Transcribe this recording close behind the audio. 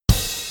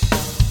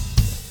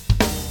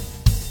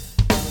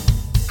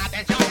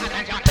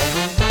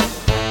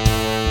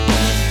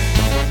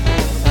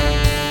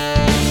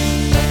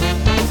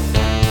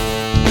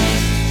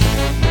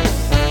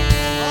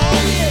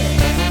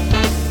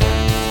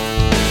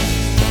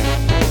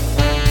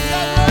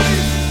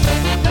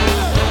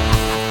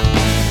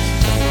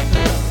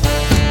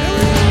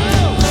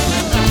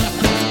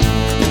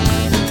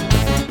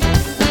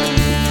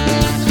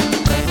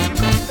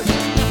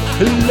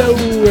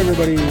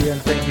everybody,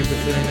 and thank you for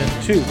tuning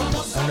in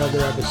to another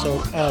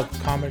episode of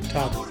Comic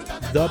Talk,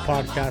 the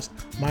podcast.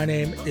 My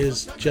name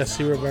is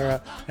Jesse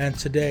Rivera, and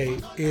today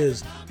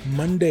is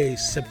Monday,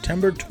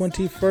 September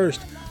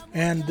 21st,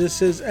 and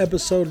this is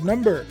episode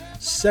number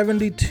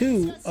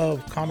 72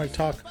 of Comic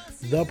Talk,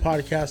 the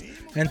podcast.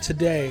 And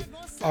today,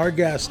 our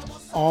guest,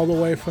 all the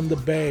way from the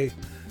Bay,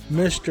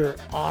 Mr.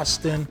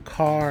 Austin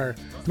Carr.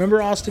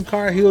 Remember Austin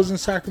Carr? He was in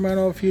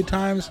Sacramento a few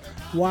times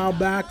a while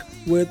back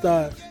with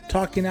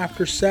Talking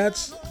After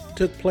Sets.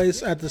 Took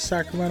place at the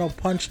Sacramento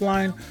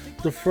Punchline.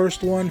 The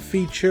first one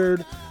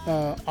featured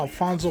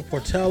Alfonso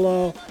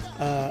Portello,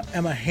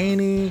 Emma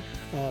Haney,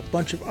 a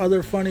bunch of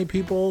other funny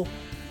people.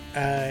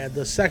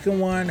 The second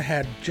one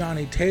had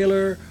Johnny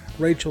Taylor,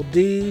 Rachel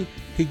D.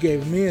 He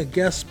gave me a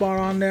guest spot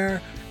on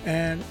there,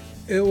 and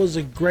it was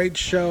a great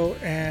show,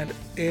 and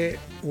it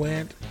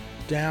went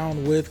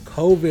down with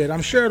COVID.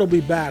 I'm sure it'll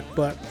be back,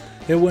 but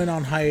it went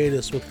on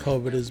hiatus with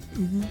COVID is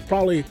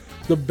probably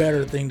the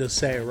better thing to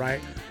say, right?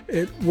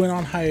 It went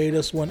on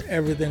hiatus when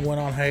everything went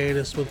on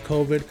hiatus with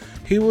COVID.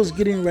 He was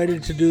getting ready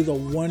to do the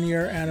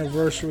 1-year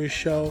anniversary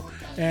show,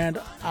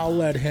 and I'll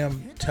let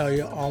him tell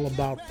you all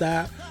about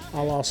that.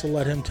 I'll also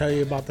let him tell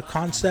you about the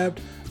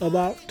concept,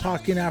 about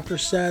Talking After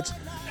Sets,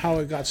 how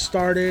it got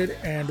started,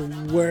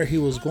 and where he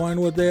was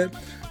going with it.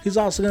 He's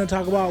also going to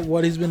talk about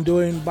what he's been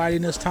doing,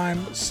 biding his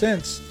time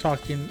since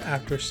Talking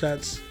After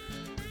Sets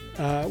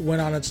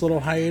went on its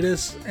little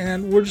hiatus,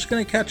 and we're just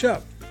going to catch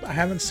up. I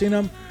haven't seen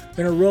him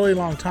in a really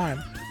long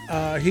time.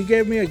 He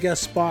gave me a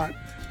guest spot,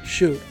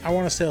 I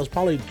want to say it was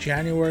probably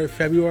January,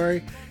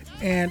 February,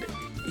 and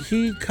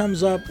he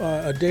comes up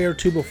a day or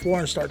two before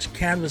and starts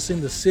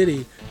canvassing the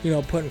city,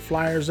 putting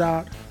flyers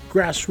out,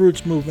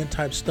 grassroots movement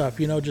type stuff,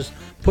 just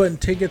putting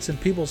tickets in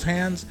people's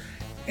hands.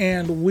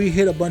 And we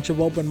hit a bunch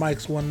of open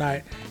mics one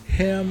night.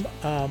 Him,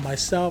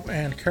 myself,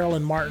 and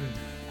Carolyn Martin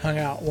hung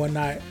out one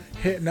night,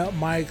 hitting up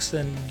mics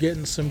and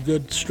getting some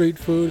good street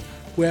food.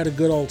 We had a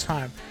good old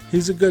time.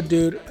 He's a good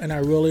dude, and I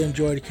really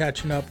enjoyed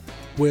catching up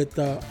with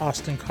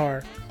Austin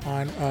Carr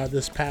on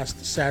this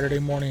past Saturday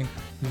morning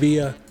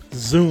via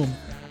Zoom.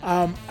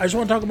 I just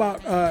want to talk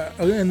about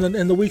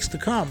in the weeks to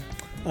come.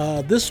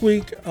 This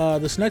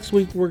next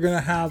week, we're going to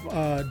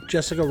have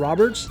Jessica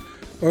Roberts.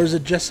 Or is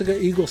it Jessica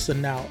Eagleson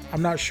now?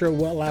 I'm not sure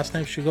what last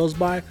name she goes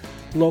by.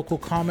 Local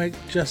comic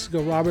Jessica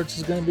Roberts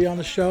is going to be on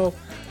the show.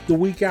 The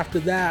week after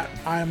that,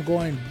 I am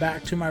going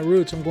back to my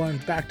roots. I'm going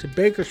back to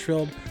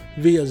Bakersfield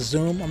via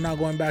Zoom. I'm not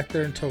going back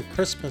there until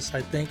Christmas,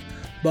 I think.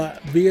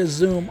 But via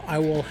Zoom, I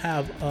will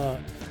have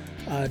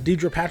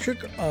Deidre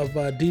Patrick of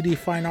DD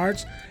Fine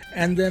Arts.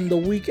 And then the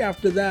week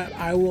after that,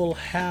 I will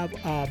have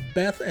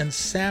Beth and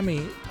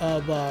Sammy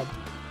of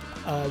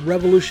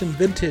Revolution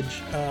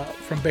Vintage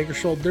from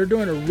Bakersfield. They're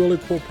doing a really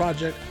cool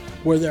project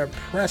where they're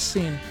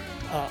pressing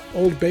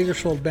old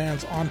Bakersfield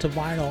bands onto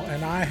vinyl,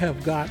 and I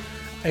have got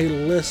a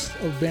list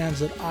of bands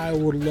that I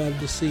would love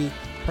to see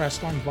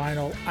pressed on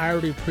vinyl. I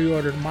already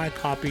pre-ordered my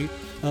copy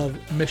of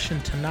Mission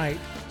Tonight,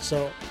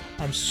 so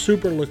I'm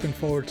super looking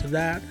forward to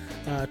that,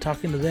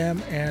 talking to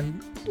them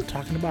and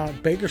talking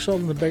about Bakersfield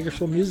and the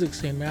Bakersfield music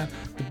scene, man.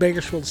 The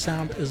Bakersfield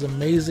sound is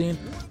amazing.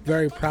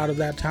 Very proud of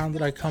that town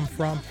that I come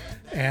from.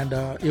 And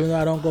even though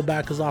I don't go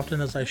back as often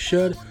as I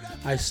should,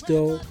 I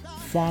still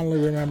fondly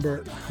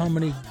remember how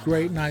many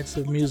great nights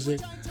of music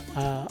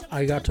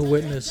I got to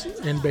witness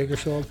in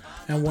Bakersfield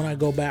and when I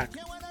go back.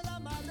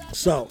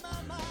 So,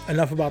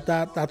 enough about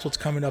that. That's what's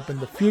coming up in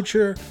the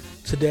future.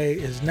 Today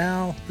is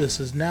now. This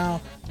is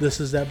now. This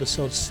is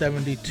episode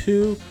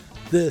 72.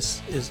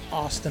 This is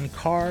Austin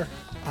Carr.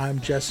 I'm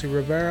Jesse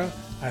Rivera.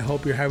 I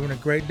hope you're having a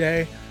great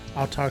day.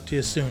 I'll talk to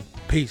you soon.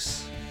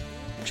 Peace.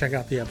 Check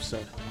out the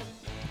episode.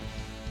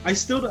 I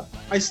still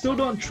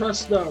don't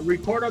trust the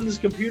record on this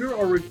computer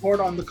or record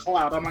on the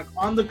cloud. I'm like,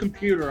 on the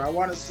computer. I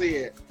want to see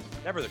it.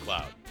 Never the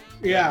cloud.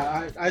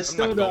 Yeah, I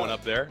still I'm not going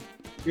up there.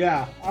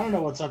 Yeah, I don't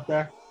know what's up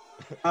there.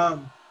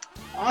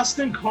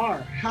 Austin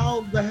Carr,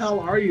 how the hell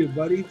are you,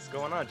 buddy? What's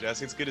going on,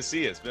 Jesse? It's good to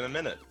see you. It's been a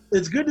minute.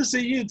 It's good to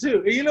see you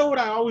too. You know what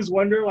I always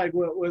wonder, like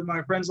with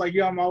my friends like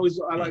you,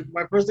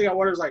 my first thing I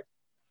wonder is like,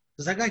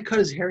 does that guy cut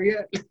his hair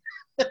yet?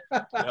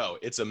 No,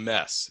 it's a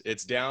mess.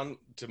 It's down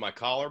to my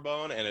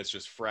collarbone and it's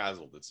just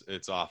frazzled.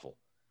 It's awful.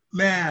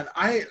 Man,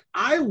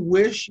 I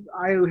wish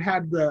I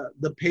had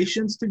the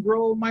patience to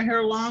grow my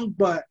hair long,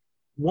 but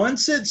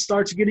once it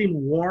starts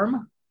getting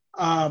warm,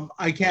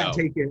 I can't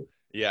take it.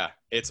 Yeah,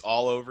 it's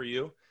all over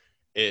you.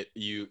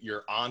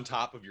 You're on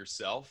top of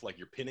yourself, like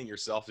you're pinning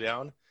yourself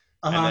down.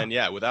 And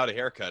then without a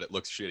haircut, it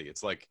looks shitty.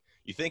 It's like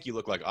you think you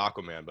look like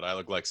Aquaman, but I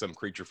look like some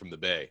creature from the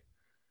Bay.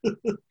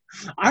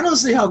 I don't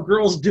see how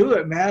girls do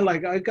it, man.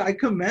 Like I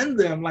commend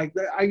them. Like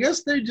I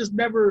guess they just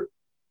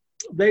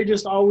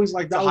always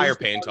like that. It's a higher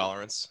pain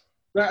tolerance.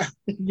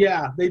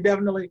 Yeah,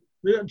 the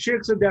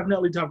chicks are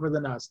definitely tougher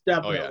than us.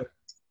 Definitely. Oh, yeah.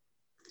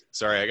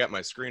 Sorry, I got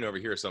my screen over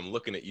here, so I'm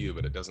looking at you,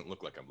 but it doesn't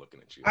look like I'm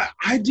looking at you.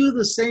 I do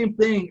the same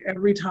thing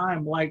every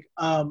time. Like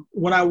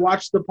when I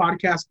watch the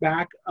podcast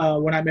back,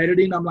 when I'm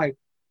editing, I'm like,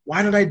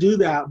 why did I do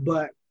that?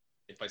 But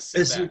if I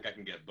sit back, I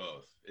can get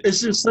both.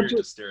 it's just such a,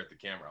 to stare at the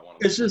camera.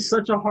 it's just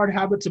such a hard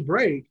habit to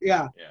break.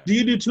 Yeah. Yeah. Do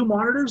you do 2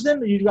 monitors then,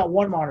 or you got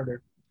 1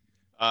 monitor?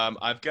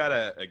 I've got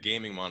a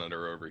gaming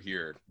monitor over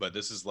here, but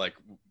this is like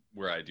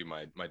where I do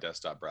my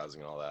desktop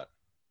browsing and all that.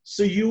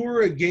 So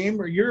you're a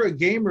gamer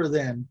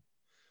then?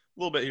 A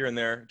little bit here and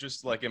there,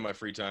 just like in my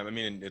free time. I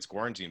mean, it's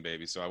quarantine,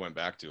 baby, so I went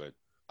back to it.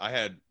 I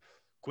had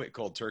quit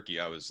cold turkey.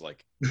 I was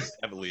like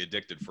heavily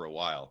addicted for a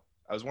while.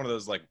 I was one of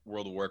those like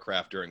World of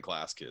Warcraft during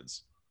class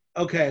kids.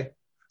 Okay.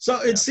 So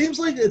it seems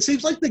like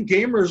the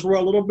gamers were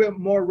a little bit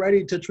more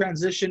ready to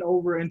transition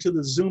over into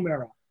the Zoom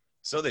era.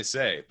 So they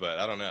say, but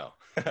I don't know.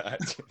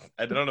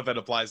 I don't know if that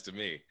applies to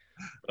me.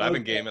 But I've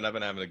been gaming. I've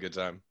been having a good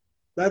time.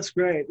 That's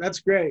great.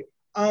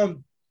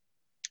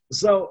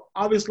 So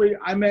obviously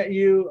I met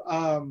you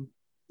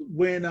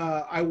when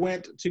I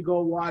went to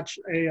go watch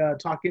a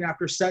Talking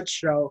After Sets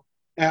show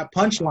at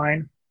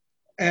Punchline.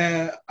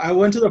 And I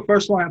went to the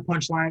first one at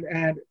Punchline,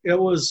 and it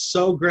was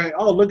so great.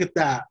 Oh, look at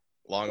that.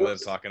 Long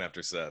live Talking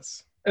After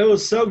Sets. It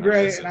was so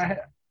great.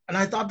 And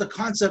I thought the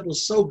concept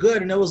was so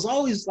good. And it was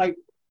always like,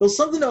 it was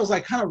something that was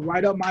like kind of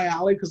right up my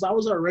alley because I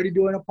was already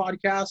doing a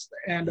podcast.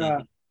 And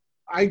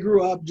I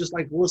grew up just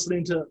like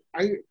listening to,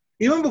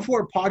 even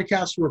before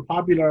podcasts were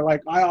popular,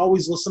 like I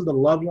always listened to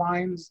Love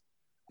Lines.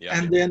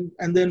 Yeah.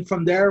 And then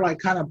from there, like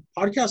kind of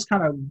podcasts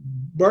kind of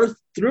birthed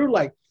through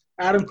like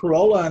Adam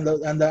Carolla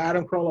and the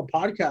Adam Carolla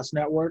Podcast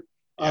Network.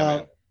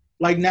 Yeah,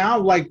 like now,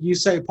 like you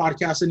say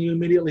podcast and you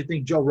immediately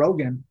think Joe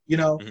Rogan, you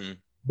know,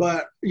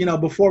 but you know,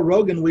 before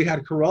Rogan, we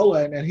had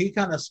Carolla and he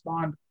kind of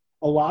spawned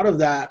a lot of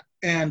that.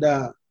 And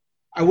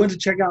I went to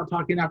check out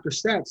Talking After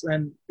Sets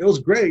and it was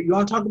great. You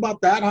want to talk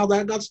about that, how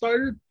that got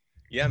started?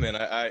 Yeah, man,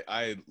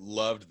 I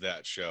loved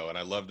that show and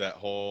I loved that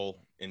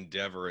whole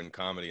endeavor in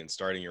comedy and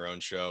starting your own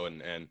show.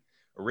 And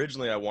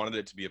originally I wanted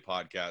it to be a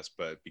podcast,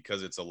 but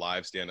because it's a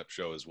live stand-up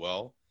show as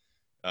well,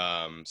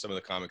 some of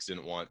the comics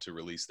didn't want to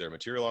release their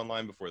material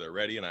online before they're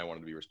ready. And I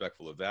wanted to be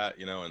respectful of that,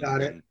 you know,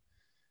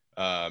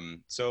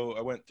 so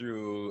I went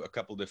through a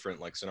couple different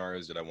like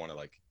scenarios that I want to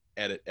like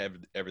edit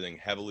everything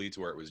heavily to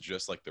where it was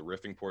just like the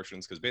riffing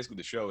portions. Cause basically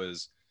the show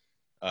is,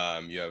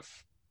 you have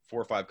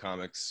 4 or 5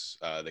 comics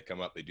that come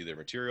up, they do their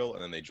material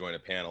and then they join a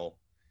panel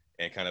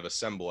and kind of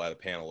assemble at a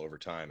panel over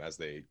time as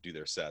they do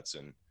their sets.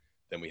 And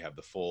then we have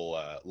the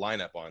full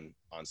lineup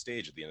on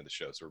stage at the end of the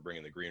show. So we're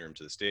bringing the green room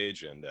to the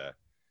stage. And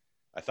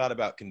I thought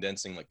about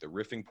condensing like the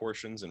riffing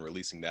portions and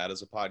releasing that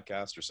as a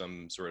podcast or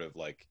some sort of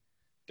like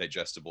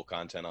digestible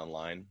content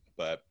online.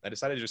 But I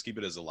decided to just keep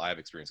it as a live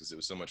experience because it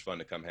was so much fun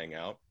to come hang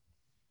out.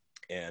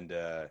 And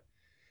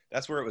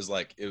that's where it was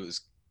like, it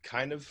was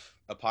kind of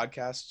a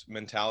podcast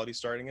mentality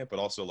starting it, but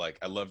also like,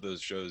 I love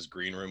those shows,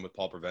 Green Room with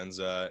Paul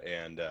Provenza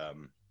and not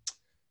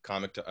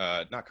Comic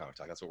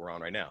Talk. That's what we're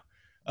on right now.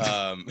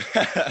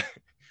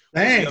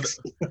 Thanks.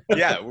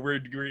 Yeah, we're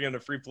getting a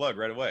free plug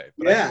right away.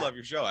 But I do love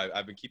your show.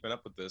 I've been keeping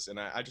up with this, and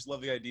I just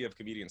love the idea of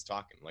comedians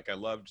talking. Like I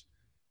loved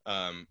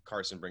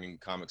Carson bringing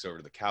comics over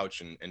to the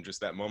couch, and just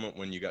that moment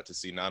when you got to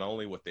see not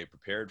only what they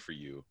prepared for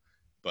you,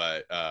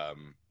 but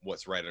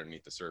what's right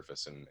underneath the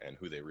surface and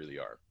who they really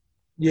are.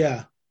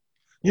 Yeah,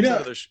 you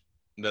know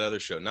that other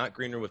show, not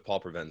Green Room with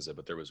Paul Provenza,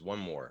 but there was one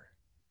more.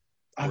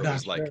 It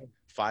was like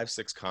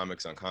 5-6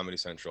 comics on Comedy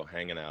Central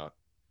hanging out.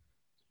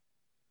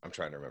 I'm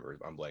trying to remember.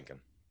 I'm blanking.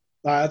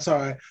 That's all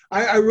right.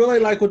 I really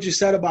like what you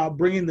said about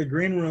bringing the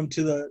green room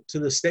to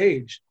the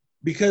stage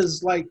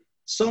because like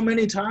so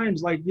many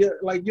times, like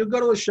you'll go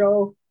to a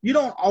show, you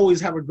don't always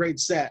have a great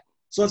set.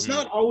 So it's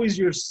not always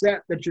your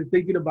set that you're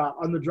thinking about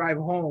on the drive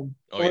home,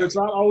 it's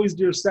not always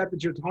your set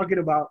that you're talking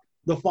about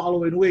the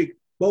following week.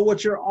 But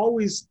what you're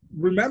always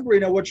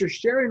remembering and what you're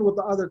sharing with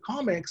the other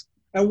comics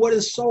and what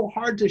is so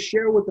hard to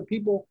share with the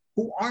people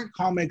who aren't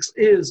comics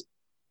is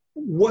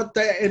what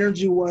that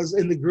energy was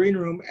in the green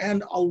room.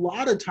 And a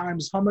lot of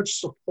times how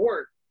much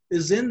support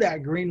is in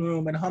that green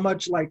room and how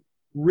much like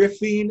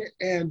riffing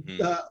and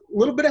a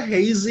little bit of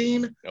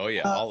hazing. Oh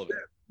yeah. All of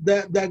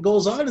it. That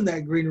goes on in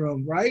that green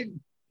room. Right.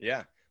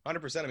 Yeah.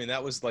 100%. I mean,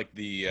 that was like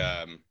the,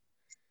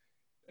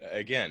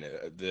 again,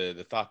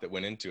 the thought that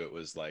went into it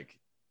was like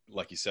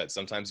you said,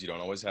 sometimes you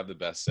don't always have the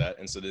best set.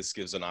 And so this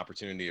gives an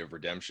opportunity of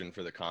redemption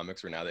for the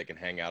comics where now they can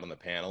hang out on the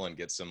panel and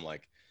get some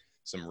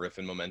riff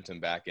and momentum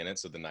back in it.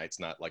 So the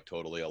night's not like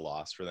totally a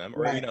loss for them.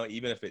 Or, you know,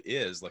 even if it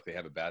is like they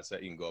have a bad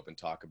set, you can go up and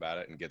talk about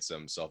it and get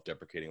some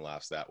self-deprecating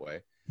laughs that way.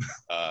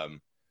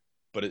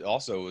 But it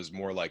also is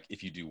more like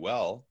if you do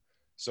well,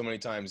 so many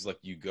times like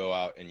you go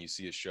out and you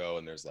see a show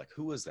and there's like,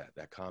 who was that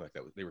comic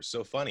they were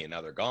so funny and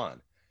now they're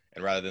gone.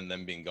 And rather than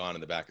them being gone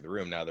in the back of the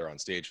room, now they're on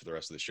stage for the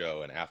rest of the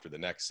show. And after the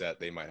next set,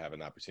 they might have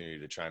an opportunity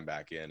to chime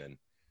back in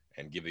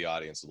and give the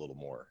audience a little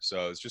more.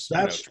 So it's just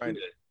trying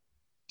to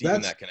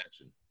deepen that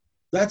connection.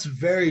 That's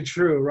very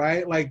true,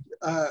 right? Like,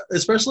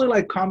 especially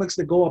like comics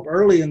that go up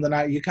early in the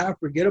night, you kind of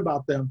forget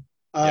about them.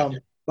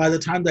 By the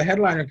time the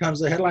headliner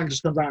comes, the headliner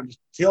just comes out and just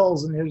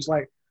kills. And it's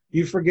like,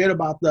 you forget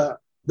about the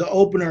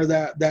opener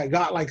that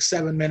got like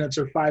 7 minutes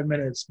or 5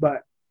 minutes.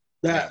 But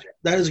that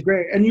is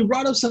great. And you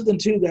brought up something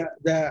too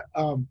that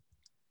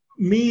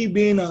me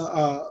being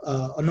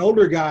an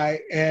older guy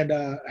and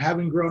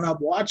having grown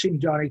up watching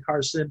Johnny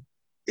Carson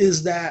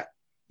is that,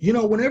 you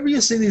know, whenever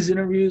you see these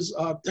interviews,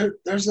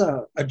 there's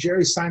a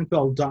Jerry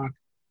Seinfeld doc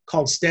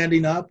called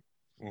Standing Up.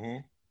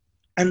 Mm-hmm.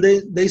 And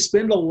they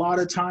spend a lot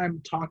of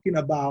time talking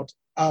about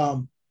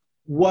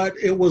what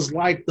it was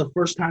like the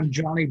first time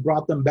Johnny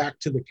brought them back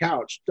to the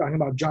couch, talking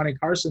about Johnny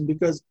Carson,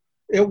 because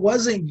it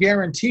wasn't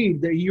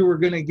guaranteed that you were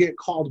going to get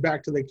called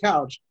back to the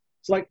couch.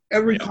 It's like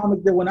every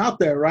comic that went out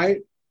there,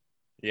 right?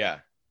 Yeah.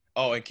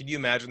 Oh, and can you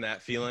imagine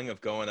that feeling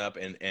of going up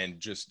and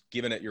just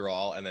giving it your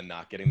all and then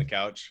not getting the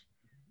couch?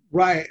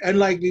 Right. And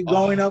like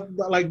going up,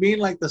 like being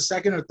like the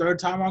second or third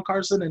time on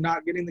Carson and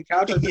not getting the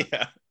couch.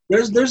 Yeah.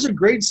 There's a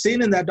great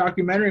scene in that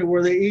documentary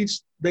where they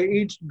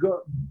each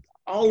go,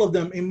 all of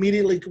them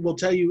immediately will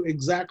tell you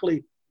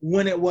exactly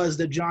when it was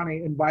that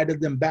Johnny invited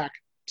them back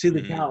to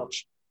the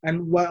couch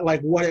and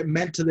what it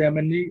meant to them.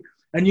 And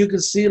you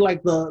can see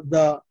like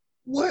the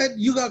what,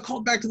 you got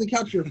called back to the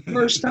couch your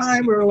first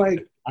time, or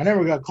like, I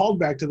never got called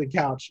back to the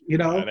couch, you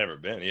know? I've never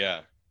been.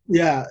 Yeah.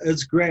 Yeah.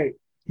 It's great.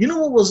 You know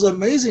what was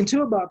amazing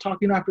too about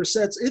Talking After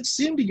Sets? It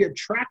seemed to get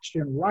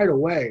traction right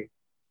away.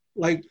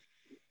 Like,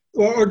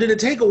 or did it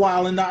take a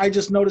while and I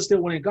just noticed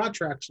it when it got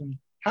traction?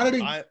 How did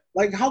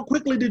it, how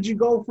quickly did you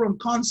go from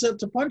concept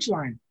to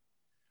punchline?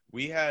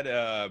 We had,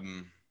 I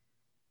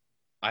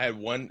had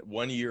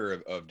one year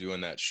of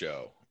doing that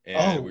show,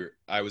 and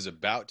I was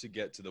about to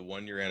get to the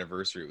 1 year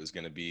anniversary. It was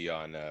going to be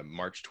on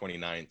March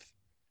 29th,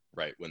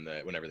 right when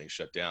everything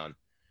shut down.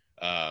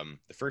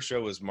 The first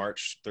show was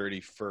March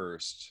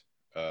 31st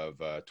of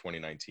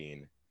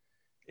 2019,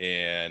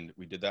 and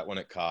we did that one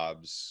at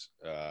Cobb's.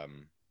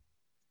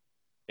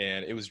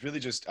 And it was really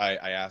just, I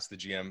asked the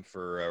GM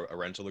for a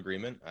rental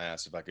agreement. I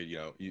asked if I could,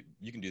 you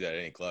can do that at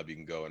any club. You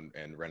can go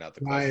and rent out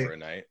the club for a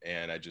night.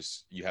 And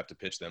you have to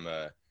pitch them,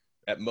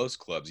 at most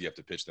clubs, you have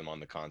to pitch them on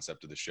the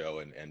concept of the show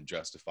and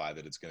justify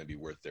that it's going to be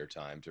worth their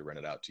time to rent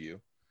it out to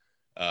you.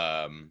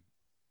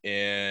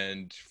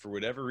 And for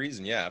whatever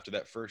reason, after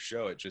that first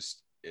show, it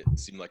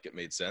seemed like it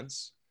made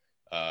sense.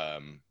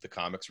 The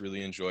comics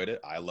really enjoyed it.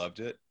 I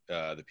loved it.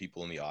 The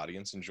people in the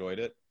audience enjoyed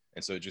it.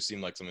 And so it just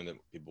seemed like something that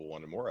people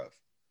wanted more of.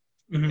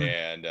 Mm-hmm.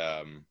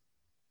 And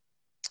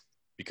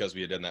because we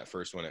had done that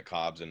first one at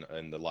Cobb's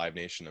and the Live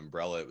Nation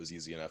umbrella, it was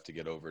easy enough to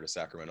get over to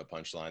Sacramento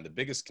Punchline. The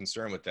biggest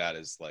concern with that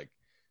is like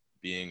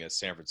being a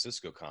San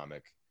Francisco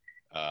comic.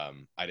 I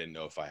didn't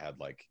know if I had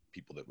like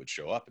people that would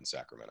show up in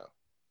Sacramento.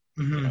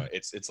 Mm-hmm.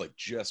 It's like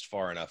just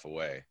far enough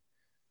away.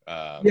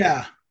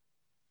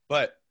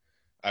 But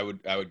I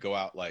would go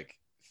out like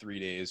 4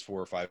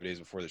 or 5 days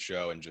before the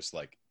show and just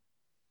like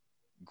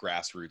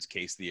grassroots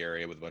case the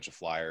area with a bunch of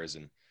flyers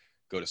and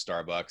go to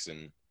Starbucks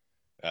and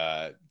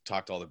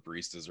talk to all the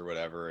baristas or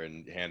whatever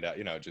and hand out,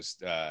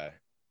 just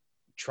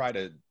try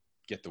to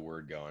get the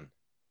word going.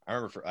 I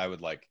remember I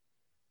would like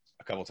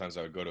a couple of times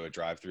I would go to a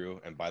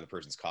drive-through and buy the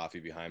person's coffee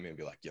behind me and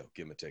be like, yo,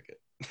 give him a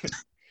ticket.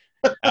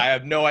 I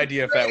have no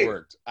idea if that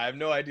worked.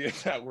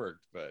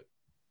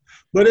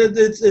 But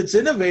it's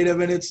innovative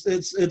and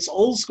it's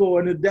old school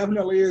and it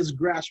definitely is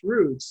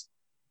grassroots.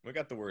 We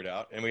got the word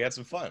out and we had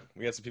some fun.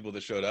 We had some people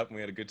that showed up and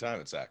we had a good time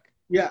at SAC.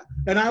 Yeah,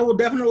 and I will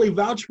definitely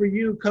vouch for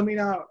you coming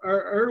out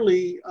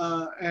early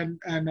and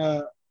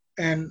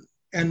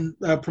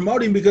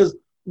promoting, because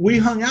we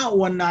hung out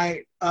one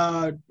night.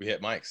 We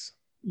hit mics.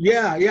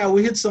 Yeah,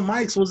 we hit some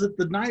mics. Was it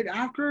the night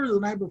after or the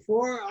night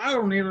before? I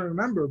don't even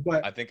remember,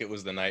 but I think it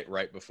was the night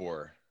right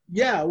before.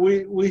 Yeah,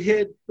 we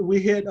hit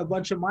a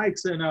bunch of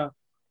mics, and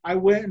I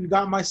went and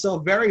got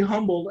myself very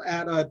humbled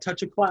at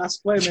Touch of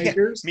Class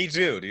Playmakers. Me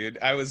too, dude.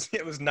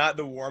 It was not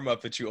the warm up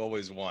that you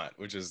always want,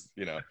 which is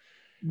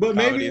But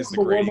maybe it's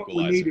the warm-up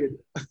we needed.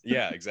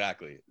 Yeah,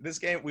 exactly. This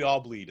game, we all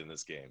bleed in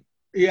this game.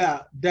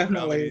 Yeah,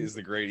 definitely. Comedy is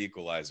the great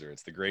equalizer.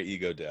 It's the great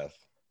ego death.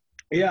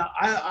 Yeah,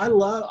 I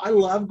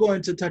love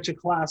going to Touch a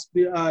Class,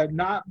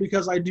 not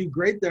because I do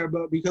great there,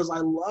 but because I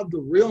love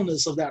the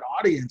realness of that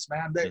audience,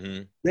 man.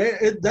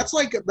 That's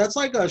like a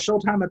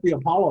showtime at the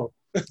Apollo.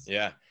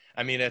 Yeah,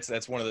 I mean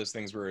that's one of those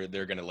things where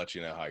they're going to let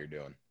you know how you're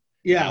doing.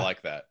 Yeah, I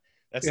like that.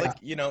 That's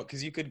like,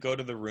 because you could go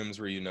to the rooms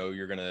where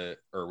you're going to,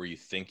 or where you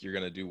think you're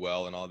going to do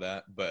well and all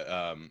that. But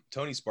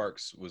Tony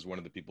Sparks was one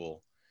of the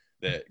people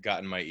that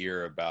got in my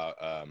ear about,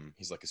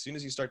 he's like, as soon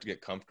as you start to get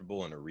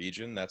comfortable in a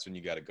region, that's when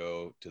you got to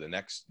go to the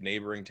next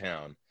neighboring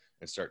town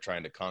and start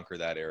trying to conquer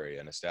that area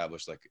and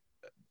establish like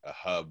a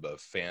hub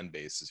of fan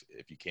base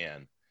if you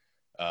can.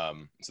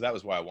 So that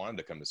was why I wanted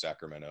to come to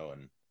Sacramento,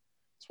 and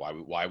it's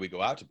why we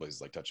go out to places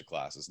like Touch a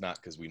Class. It's not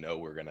because we know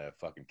we're going to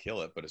fucking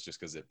kill it, but it's just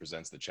because it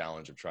presents the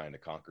challenge of trying to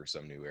conquer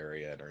some new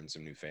area and earn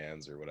some new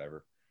fans or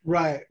whatever.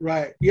 Right.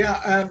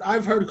 Yeah, and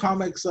I've heard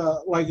comics,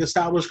 like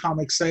established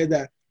comics, say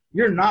that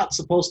you're not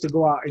supposed to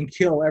go out and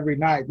kill every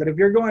night. That if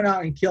you're going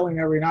out and killing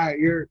every night,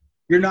 you're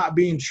not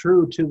being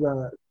true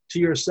to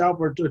yourself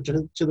or to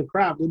the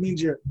craft. It means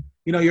you're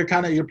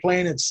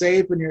playing it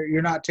safe and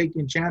you're not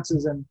taking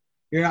chances and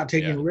you're not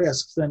taking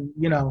risks. And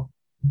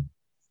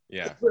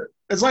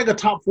it's like a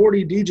top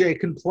 40 DJ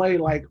can play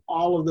like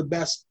all of the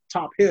best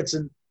top hits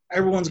and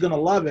everyone's gonna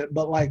love it,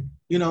 but like,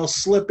 you know,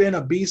 slip in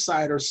a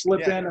B-side or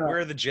slip in a, where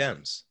are the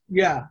gems?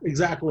 yeah,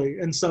 exactly.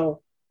 And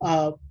so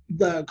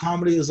the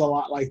comedy is a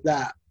lot like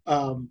that.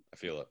 I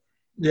feel it.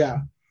 Yeah.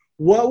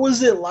 What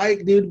was it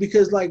like, dude?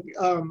 Because like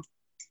I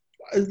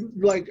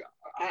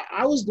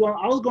was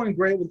going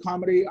great with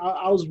comedy.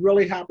 I was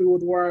really happy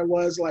with where I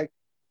was. Like,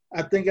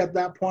 I think at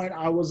that point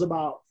I was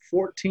about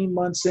 14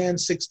 months in,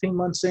 16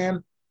 months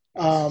in,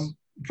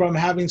 from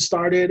having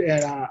started,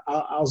 and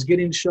I was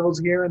getting shows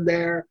here and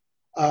there.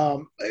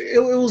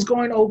 It was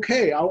going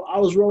okay. I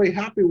was really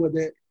happy with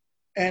it,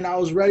 and I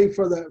was ready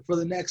for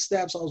the next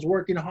steps. I was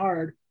working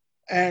hard,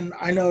 and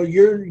I know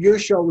your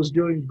show was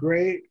doing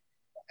great,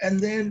 and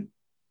then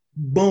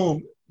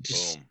boom,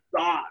 just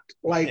stopped.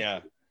 Like, yeah.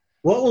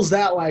 What was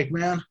that like,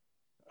 man?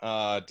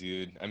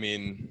 Dude, I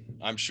mean,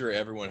 I'm sure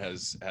everyone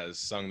has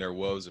sung their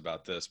woes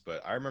about this,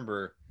 but I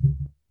remember,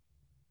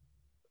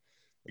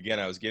 again,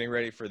 I was getting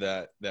ready for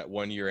that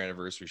 1 year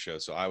anniversary show.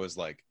 So I was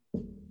like,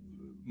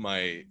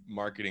 my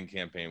marketing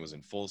campaign was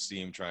in full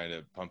steam, trying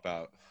to pump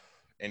out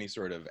any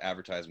sort of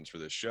advertisements for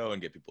this show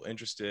and get people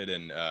interested.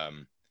 And,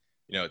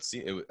 you know,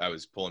 I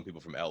was pulling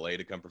people from LA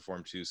to come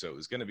perform too. So it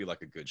was going to be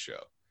like a good show.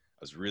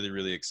 I was really,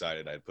 really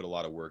excited. I had put a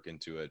lot of work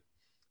into it.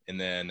 And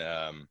then,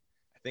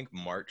 I think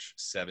March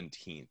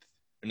 17th.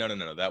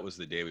 No. That was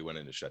the day we went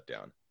into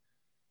shutdown.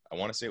 I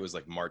want to say it was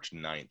like March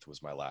 9th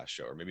was my last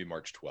show, or maybe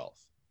March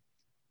 12th.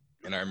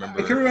 And I remember.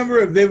 I can remember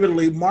it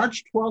vividly.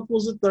 March 12th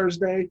was a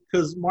Thursday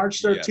because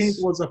March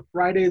 13th was a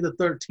Friday the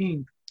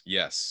 13th.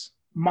 Yes.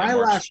 My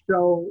last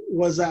show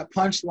was at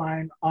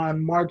Punchline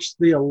on March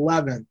the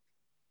 11th.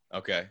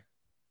 Okay.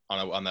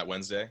 On that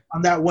Wednesday?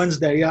 On that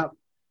Wednesday, yep.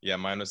 Yeah,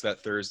 mine was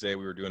that Thursday.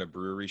 We were doing a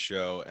brewery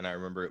show, and I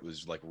remember it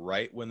was like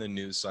right when the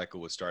news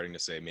cycle was starting to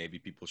say maybe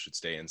people should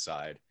stay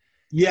inside.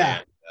 Yeah.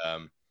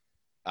 And,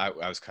 I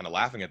was kind of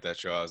laughing at that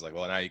show. I was like,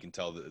 well, now you can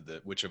tell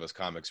which of us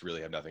comics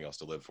really have nothing else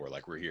to live for.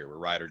 Like, we're here, we're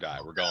ride or die,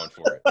 we're going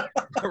for it.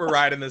 We're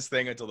riding this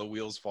thing until the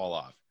wheels fall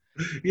off.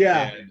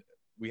 Yeah. And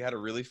we had a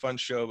really fun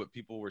show, but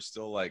people were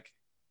still like,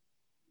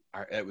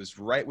 it was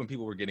right when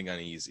people were getting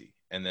uneasy,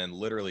 and then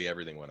literally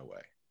everything went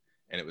away.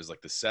 And it was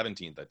like the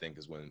 17th, I think,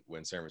 is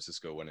when San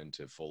Francisco went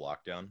into full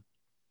lockdown.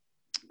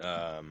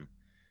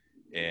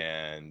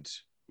 And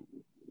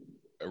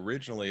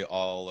originally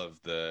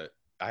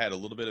I had a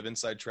little bit of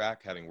inside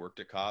track having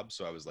worked at Cobb.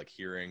 So I was like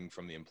hearing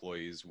from the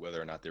employees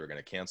whether or not they were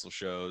going to cancel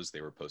shows.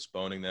 They were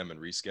postponing them and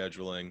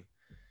rescheduling.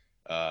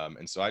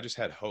 And so I just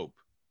had hope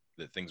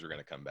that things were going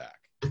to come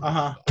back.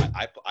 Uh-huh.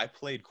 I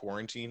played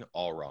quarantine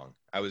all wrong.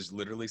 I was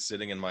literally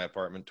sitting in my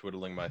apartment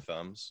twiddling my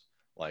thumbs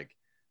like,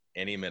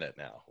 any minute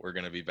now we're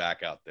going to be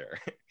back out there.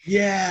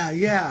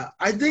 Yeah.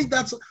 I think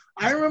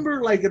I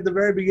remember like at the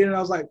very beginning I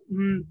was like,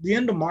 the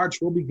end of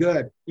March will be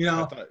good, you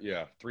know. I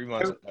thought, 3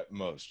 months at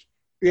most.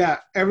 Yeah,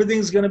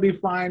 everything's going to be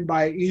fine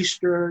by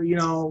Easter, you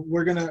know.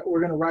 We're going to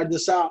ride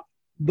this out.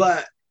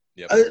 But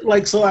yep.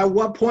 So at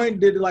what point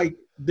did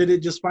it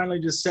just finally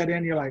just set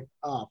in? You're like,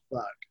 oh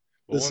fuck.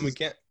 Well,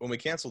 when we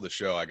canceled the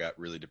show, I got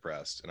really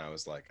depressed, and I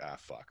was like,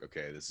 fuck,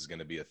 okay, this is going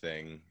to be a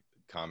thing.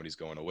 Comedy's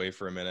going away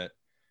for a minute.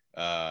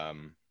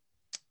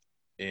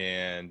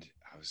 And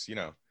I was, you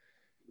know,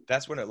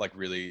 that's when it like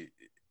really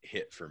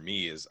hit for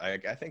me. Is I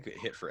think it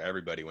hit for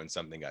everybody when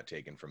something got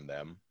taken from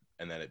them,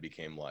 and then it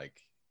became like,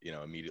 you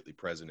know, immediately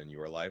present in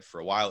your life. For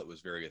a while it was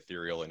very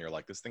ethereal, and you're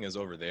like, this thing is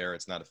over there,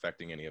 it's not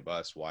affecting any of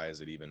us, why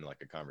is it even like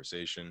a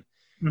conversation?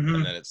 Mm-hmm.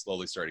 And then it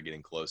slowly started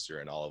getting closer,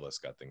 and all of us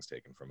got things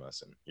taken from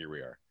us, and here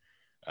we are.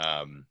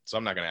 So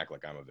I'm not gonna act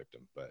like I'm a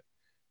victim, but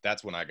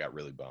that's when I got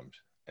really bummed.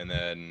 And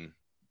then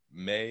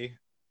May,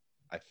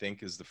 I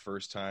think, is the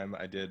first time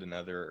I did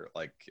another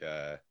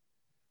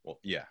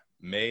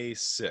May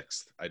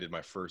 6th, I did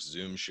my first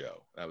Zoom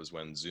show. That was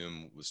when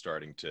Zoom was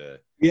starting to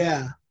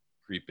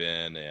creep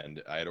in,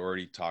 and I had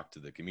already talked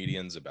to the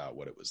comedians about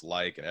what it was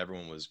like, and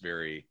everyone was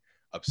very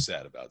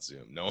upset about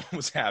Zoom. No one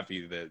was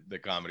happy that the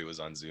comedy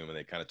was on Zoom, and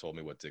they kind of told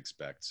me what to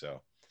expect.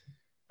 So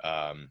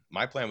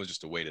my plan was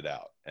just to wait it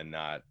out and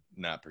not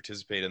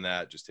participate in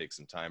that, just take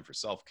some time for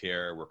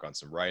self-care, work on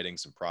some writing,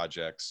 some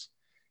projects.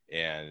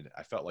 And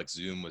I felt like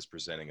Zoom was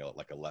presenting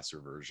a lesser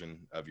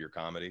version of your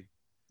comedy.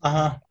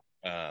 Uh-huh.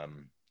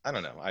 I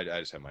don't know. I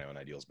just have my own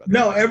ideals about that.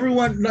 No,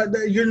 everyone,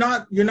 you're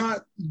not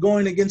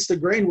going against the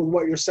grain with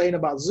what you're saying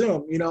about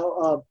Zoom. You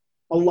know,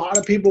 a lot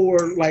of people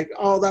were like,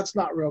 "Oh, that's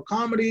not real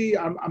comedy.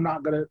 I'm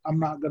not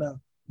gonna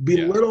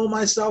belittle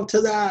myself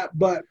to that."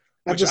 But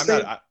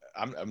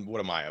what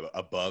am I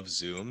above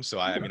Zoom? So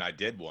I mean, I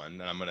did one,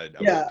 and I'm gonna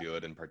do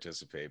it and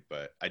participate.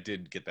 But I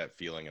did get that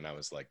feeling, and I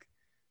was like,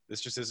 this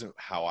just isn't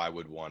how I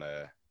would want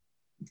to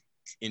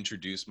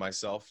introduce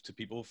myself to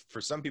people. For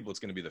some people,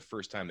 it's going to be the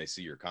first time they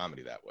see your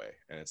comedy that way.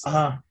 And it's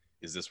like,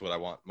 is this what I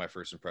want my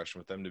first impression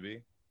with them to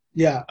be?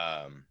 Yeah.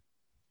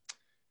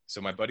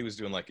 So my buddy was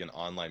doing like an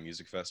online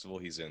music festival.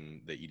 He's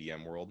in the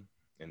EDM world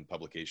in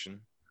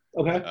publication.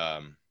 Okay.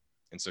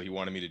 And so he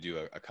wanted me to do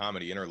a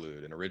comedy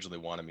interlude, and originally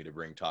wanted me to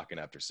bring Talking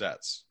After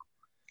Sets.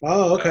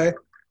 Oh, okay.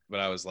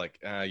 But I was like,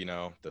 you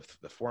know,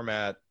 the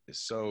format is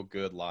so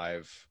good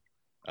live.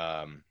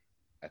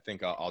 I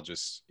think I'll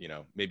just,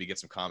 maybe get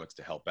some comics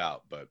to help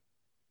out, but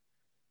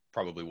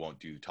probably won't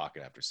do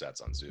talking after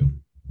sets on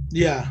Zoom.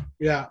 Yeah.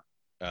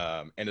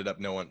 Ended up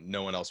no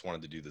one else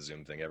wanted to do the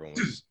Zoom thing. Everyone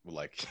was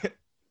like,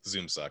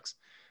 Zoom sucks.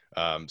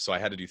 So I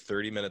had to do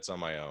 30 minutes on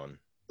my own.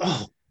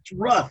 Oh, it's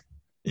rough.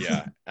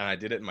 Yeah, and I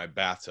did it in my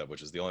bathtub,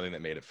 which is the only thing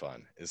that made it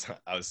fun. Is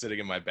I was sitting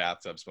in my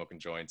bathtub smoking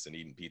joints and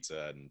eating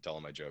pizza and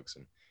telling my jokes,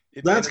 and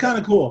that's kind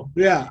of cool.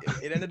 Yeah,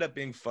 it ended up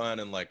being fun.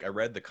 And like I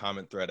read the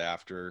comment thread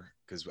after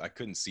because I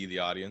couldn't see the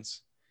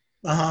audience.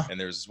 And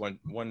there's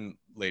one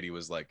lady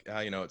was like,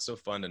 it's so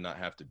fun to not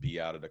have to be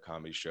out at a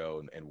comedy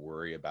show and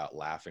worry about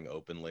laughing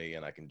openly,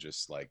 and I can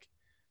just like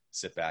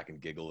sit back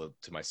and giggle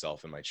to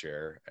myself in my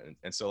chair.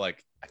 And so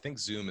like I think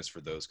Zoom is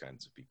for those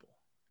kinds of people.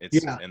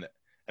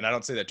 And I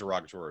don't say that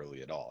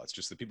derogatorily at all. It's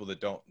just the people that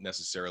don't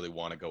necessarily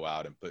want to go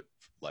out and put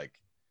like,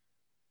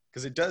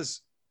 because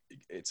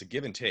it's a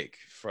give and take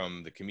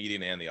from the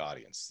comedian and the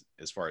audience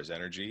as far as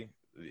energy.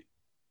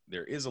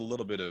 There is a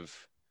little bit of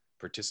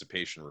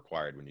participation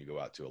required when you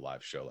go out to a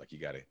live show. Like you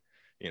got to,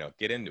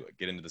 get into it,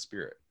 get into the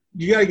spirit.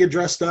 You got to get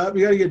dressed up.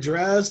 You got to get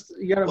dressed.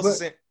 You got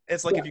to.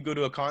 It's like if you go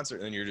to a concert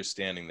and then you're just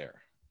standing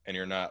there and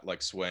you're not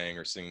like swaying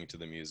or singing to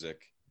the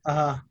music,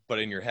 but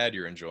in your head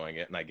you're enjoying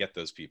it. And I get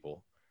those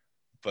people,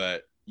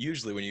 but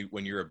usually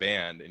when you're a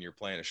band and you're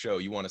playing a show,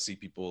 you want to see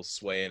people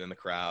swaying in the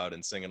crowd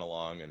and singing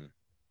along. And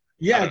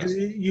yeah, because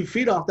you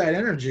feed off that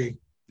energy.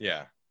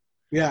 Yeah.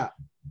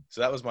 So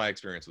that was my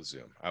experience with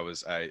Zoom. I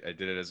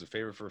did it as a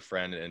favor for a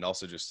friend, and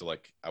also just to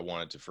I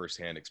wanted to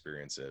firsthand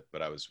experience it,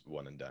 but I was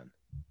one and done.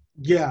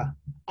 Yeah,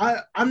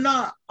 I'm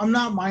not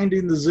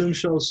minding the Zoom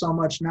shows so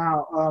much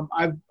now.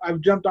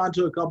 I've jumped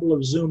onto a couple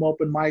of Zoom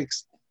open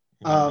mics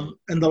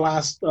in the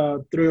last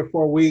 3 or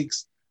 4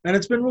 weeks. And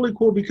it's been really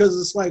cool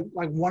because it's like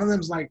one of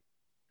them's like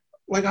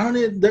I don't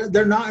need,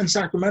 they're not in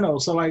Sacramento.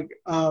 So I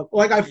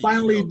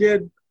finally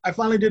did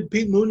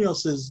Pete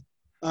Munoz's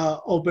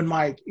open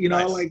mic,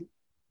 nice.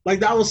 like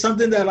that was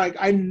something that like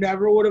I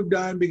never would have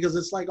done because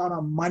it's like on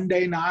a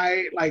Monday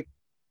night,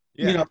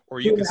 or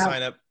you can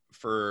sign up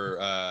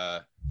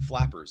for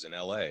Flappers in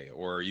LA,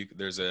 or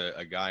there's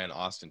a guy in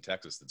Austin,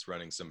 Texas that's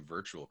running some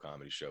virtual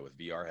comedy show with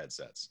VR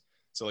headsets.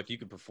 So like you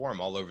can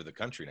perform all over the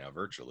country now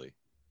virtually.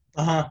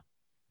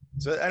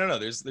 So I don't know.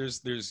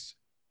 There's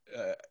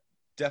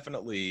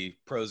definitely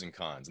pros and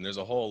cons, and there's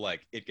a whole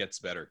it gets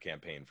better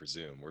campaign for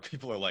Zoom where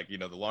people are like, the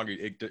longer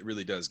it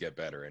really does get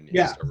better, and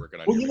you start working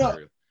on your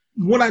material.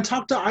 When I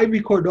talked to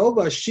Ivy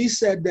Cordova, she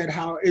said that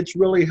how it's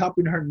really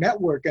helping her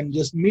network and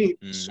just meet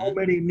so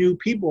many new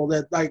people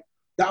that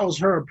that was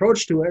her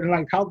approach to it,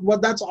 and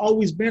that's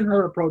always been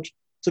her approach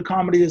to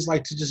comedy is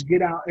to just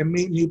get out and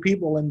meet new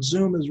people, and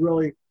Zoom has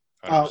really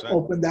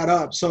opened that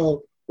up.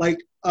 So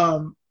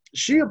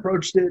she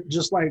approached it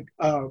just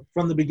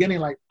from the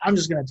beginning, I'm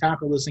just going to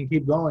tackle this and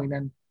keep going.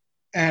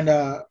 And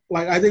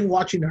I think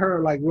watching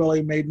her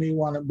really made me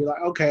want to be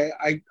okay,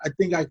 I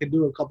think I could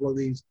do a couple of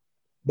these.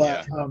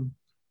 But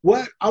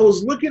what I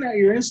was looking at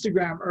your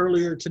Instagram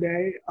earlier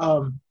today,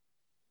 I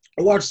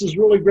watched this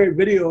really great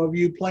video of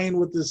you playing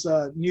with this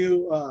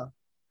new,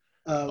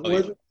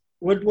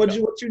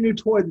 what's your new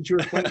toy that you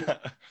were playing with?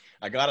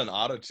 I got an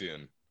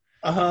auto-tune.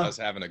 I was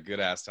having a good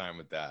ass time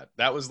with that.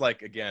 That was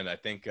again, I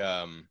think,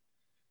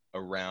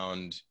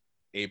 around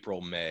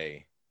April,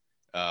 May,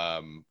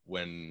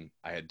 when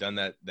I had done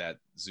that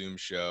Zoom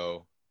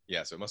show.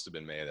 Yeah, so it must have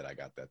been May that I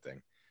got that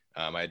thing.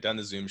 I had done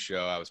the Zoom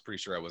show. I was pretty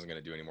sure I wasn't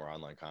going to do any more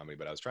online comedy,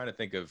 but I was trying to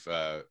think of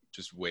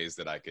just ways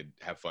that I could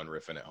have fun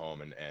riffing at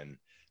home and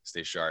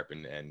stay sharp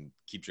and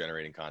keep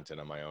generating content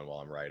on my own while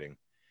I'm writing.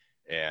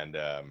 And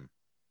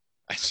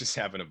I just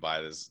happened to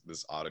buy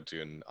this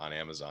auto-tune on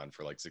Amazon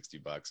for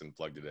 $60 and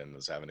plugged it in and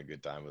was having a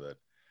good time with it.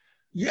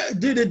 Yeah,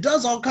 dude, it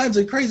does all kinds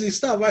of crazy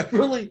stuff. I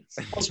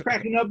was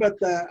cracking up at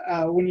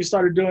the when you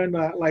started doing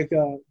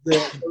the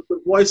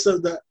voice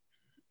of the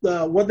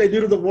what they do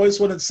to the voice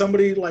when it's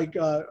somebody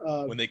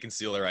when they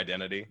conceal their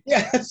identity.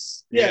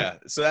 Yes. Yeah.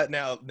 So that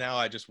now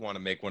I just want to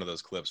make one of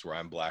those clips where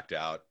I'm blacked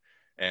out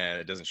and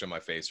it doesn't show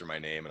my face or my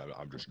name, and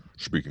I'm just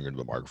speaking into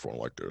the microphone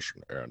like this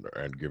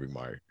and giving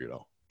my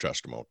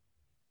testimony.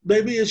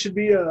 Maybe it should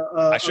be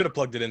I should have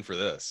plugged it in for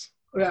this.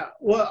 Yeah.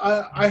 Well,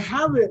 I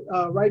have it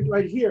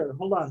right here.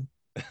 Hold on.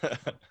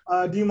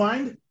 Do you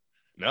mind?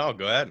 No,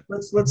 go ahead.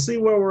 Let's see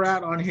where we're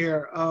at on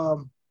here.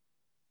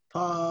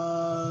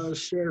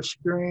 Share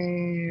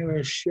screen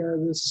or share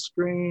this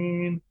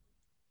screen.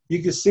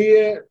 You can see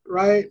it,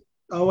 right?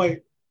 Oh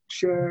wait,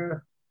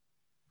 share.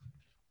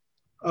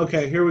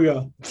 Okay, here we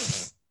go.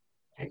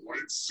 A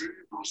light city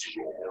versus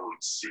a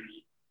hard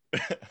city.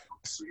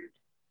 City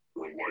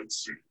or light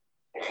city.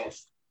 Off.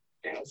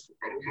 I don't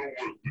know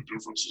what the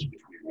difference is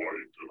between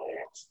light and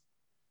off.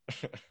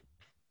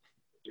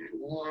 I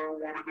want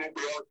to go back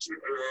to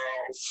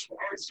F.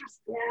 I just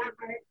want to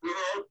go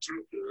back to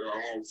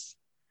F.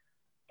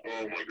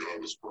 Oh my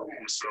God, this probably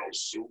sounds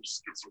so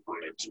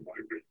schizophrenic to my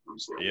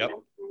neighbors. Yep. I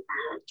want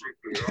to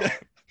go back to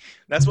F.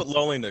 That's what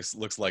loneliness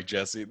looks like,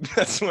 Jesse.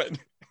 That's what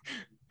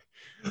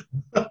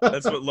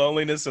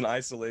loneliness and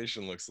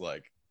isolation looks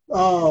like.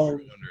 Oh,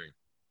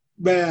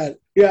 Man,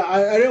 yeah,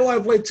 I didn't want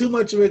to play too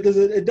much of it because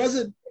it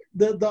doesn't.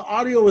 The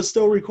audio is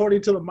still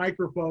recording to the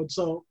microphone,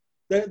 so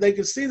they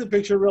can see the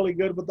picture really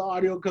good, but the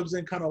audio comes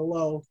in kind of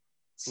low.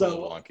 It's a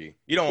little wonky.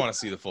 You don't want to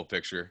see the full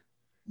picture.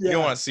 Yeah. You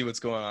don't want to see what's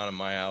going on in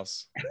my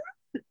house.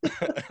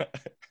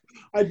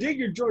 I dig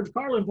your George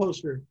Carlin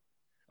poster.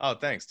 Oh,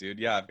 thanks, dude.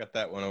 Yeah, I've got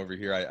that one over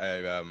here.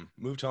 I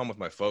moved home with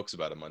my folks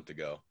about a month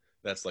ago.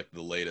 That's like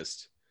the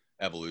latest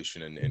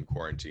evolution in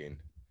quarantine.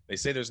 They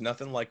say there's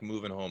nothing like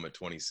moving home at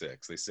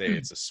 26. They say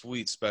it's a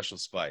sweet special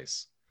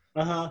spice.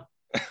 Uh-huh.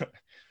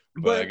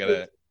 but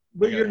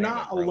you're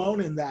not alone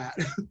in that.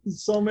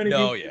 So many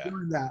people are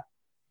doing that.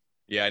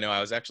 Yeah, I know.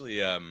 I was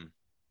actually I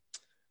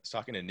was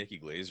talking to Nikki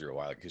Glazer a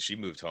while because she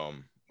moved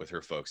home with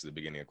her folks at the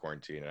beginning of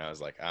quarantine, and I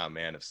was like, oh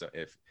man,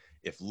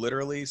 if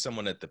literally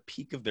someone at the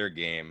peak of their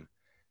game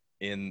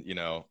in, you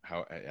know,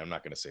 how, I'm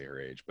not going to say her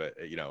age, but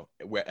you know,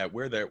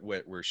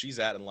 where she's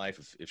at in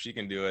life, if she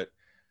can do it,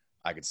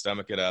 I could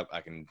stomach it up. I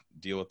can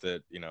deal with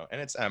it, you know,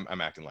 and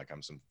I'm acting like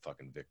I'm some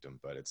fucking victim,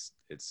 but it's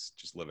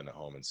just living at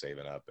home and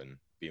saving up and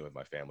being with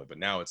my family. But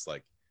now it's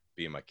like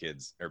being my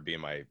kids or being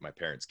my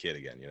parents' kid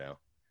again, you know?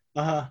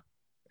 Uh-huh.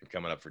 And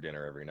coming up for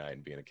dinner every night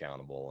and being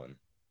accountable. And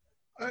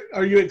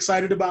are you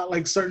excited about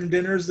like certain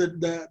dinners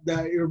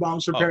that your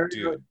mom's preparing?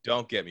 Oh, dude,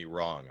 don't get me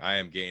wrong. I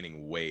am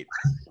gaining weight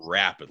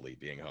rapidly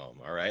being home.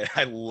 All right.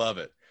 I love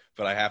it,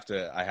 but I have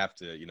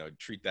to, you know,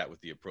 treat that with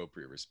the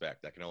appropriate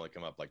respect. I can only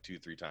come up like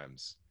 2-3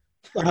 times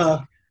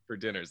for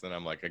dinners. Then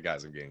I'm like,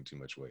 guys, I'm gaining too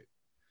much weight.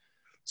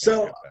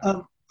 So,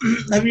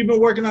 have you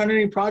been working on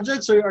any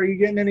projects, or are you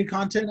getting any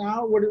content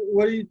out? What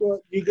are you doing?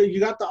 You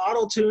got the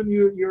auto tune.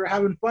 You're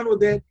having fun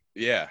with it.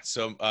 Yeah.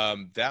 So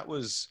that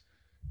was,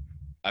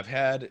 I've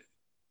had,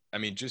 I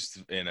mean, just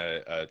in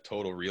a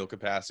total real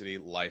capacity,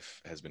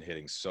 life has been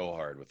hitting so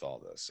hard with all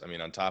this. I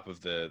mean, on top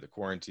of the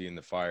quarantine,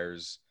 the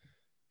fires,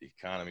 the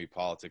economy,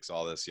 politics,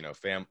 all this, you know,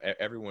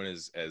 everyone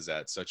is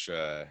at such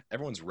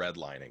everyone's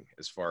redlining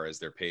as far as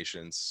their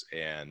patience,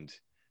 and,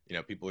 you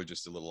know, people are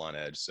just a little on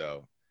edge.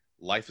 So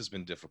life has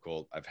been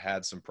difficult. I've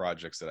had some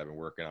projects that I've been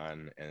working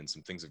on, and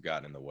some things have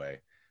gotten in the way.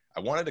 I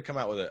wanted to come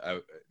out with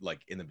like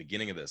in the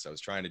beginning of this, I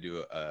was trying to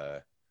do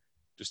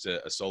just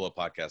a solo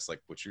podcast like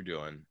what you're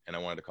doing, and I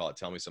wanted to call it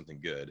Tell Me Something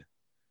Good.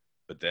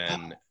 But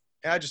then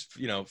I just,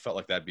 you know, felt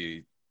like that'd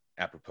be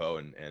apropos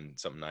and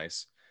something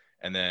nice.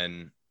 And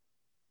then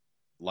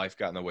life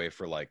got in the way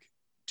for like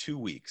 2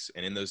 weeks.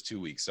 And in those 2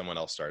 weeks, someone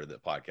else started the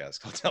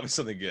podcast called Tell Me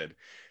Something Good.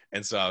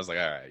 And so I was like,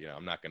 all right, you know,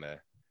 I'm not going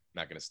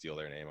to steal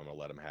their name. I'm going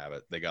to let them have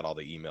it. They got all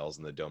the emails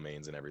and the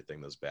domains and everything,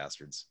 those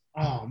bastards.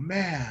 Oh,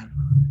 man.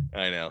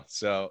 I know.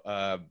 So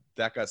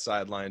that got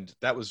sidelined.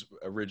 That was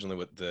originally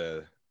what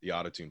the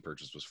auto-tune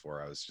purchase was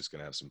for. I was just going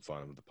to have some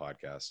fun with the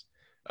podcast.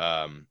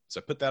 So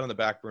I put that on the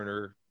back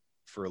burner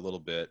for a little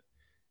bit.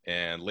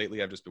 And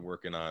lately I've just been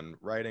working on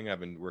writing. I've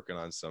been working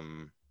on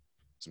some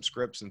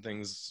scripts and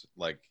things,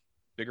 like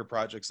bigger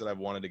projects that I've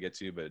wanted to get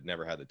to, but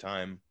never had the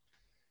time.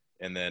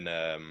 And then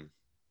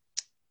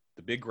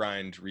the big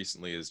grind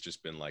recently has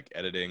just been like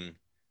editing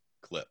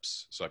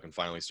clips, so I can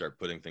finally start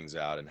putting things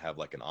out and have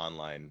like an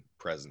online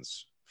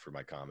presence for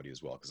my comedy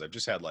as well. Cause I've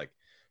just had like,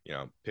 you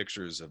know,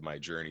 pictures of my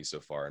journey so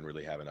far and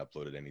really haven't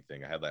uploaded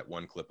anything. I have that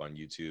one clip on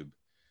YouTube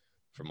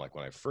from like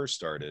when I first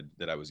started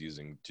that I was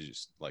using to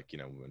just like, you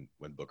know,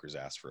 when bookers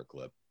ask for a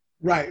clip.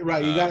 Right. You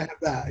gotta have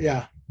that.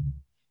 Yeah.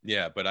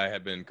 Yeah. But I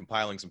had been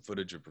compiling some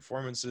footage of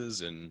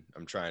performances, and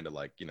I'm trying to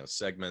like, you know,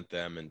 segment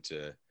them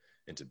into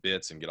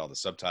bits and get all the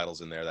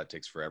subtitles in there. That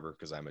takes forever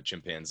because I'm a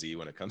chimpanzee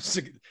when it comes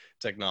to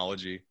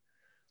technology.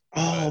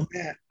 Oh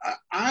man.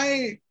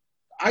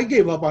 I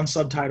gave up on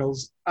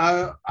subtitles.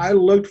 I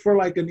looked for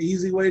like an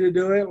easy way to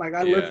do it. Like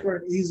I looked for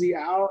an easy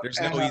out. There's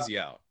no easy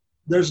out.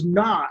 There's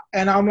not.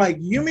 And I'm like,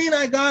 you mean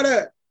I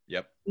gotta?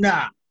 Yep.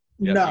 Nah.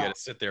 Yep. No. You gotta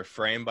sit there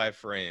frame by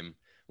frame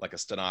like a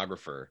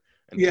stenographer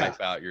and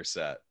type out your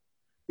set.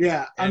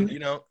 Yeah. And you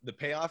know, the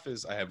payoff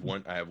is I have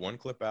one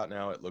clip out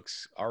now. It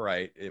looks all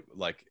right. It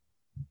like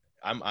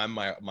I'm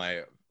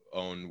my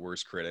own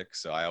worst critic,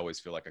 so I always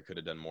feel like I could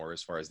have done more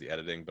as far as the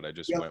editing, but I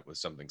just went with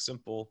something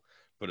simple,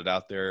 put it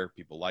out there.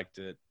 People liked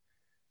it.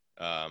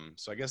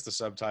 So I guess the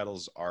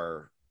subtitles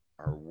are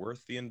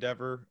worth the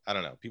endeavor. I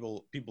don't know.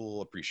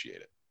 People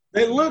appreciate it.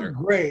 They look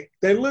great.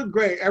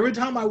 Every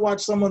time I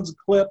watch someone's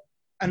clip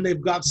and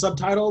they've got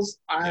subtitles,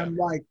 I'm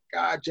like,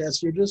 God,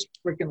 Jess, you're just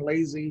freaking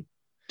lazy.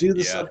 Do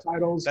the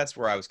subtitles. That's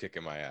where I was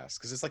kicking my ass,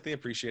 because it's like they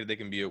appreciate it. They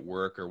can be at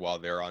work or while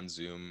they're on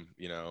Zoom,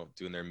 you know,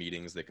 doing their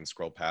meetings. They can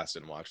scroll past it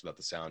and watch without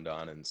the sound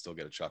on and still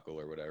get a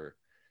chuckle or whatever.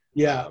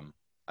 Yeah.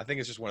 I think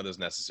it's just one of those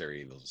necessary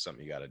evils. It's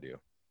something you got to do.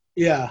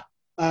 Yeah.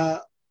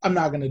 I'm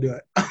not going to do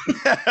it.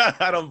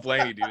 I don't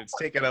blame you, dude. It's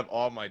taken up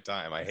all my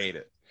time. I hate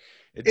it.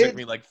 It took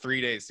me like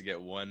 3 days to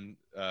get one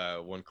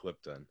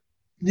clip done.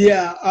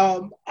 Yeah.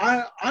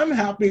 I'm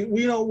happy.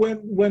 You know,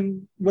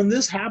 when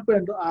this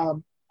happened,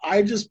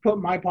 I just put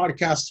my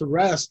podcast to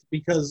rest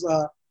because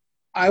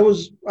I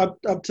was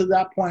up to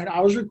that point.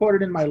 I was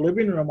recorded in my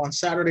living room on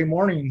Saturday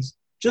mornings,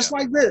 just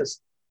like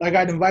this. Like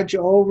I'd invite you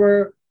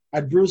over,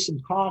 I'd brew some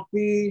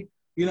coffee,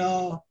 you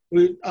know,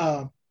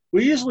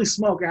 we usually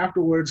smoke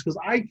afterwards because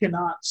I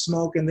cannot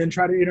smoke and then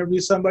try to interview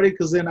somebody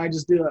because then I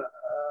just do a.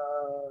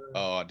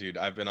 Oh, dude,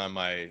 I've been on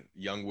my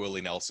young Willie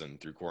Nelson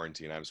through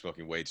quarantine. I'm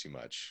smoking way too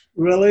much.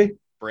 Really?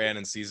 Bran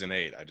in season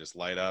 8. I just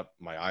light up,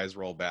 my eyes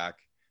roll back.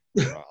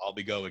 I'll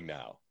be going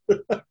now.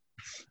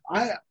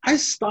 I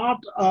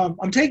stopped.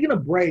 I'm taking a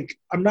break.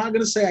 I'm not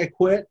gonna say I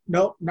quit.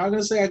 Nope, not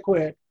gonna say I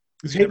quit.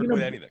 Because you never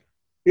quit anything.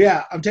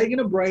 Yeah, I'm taking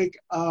a break.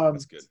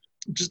 That's good.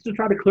 Just to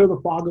try to clear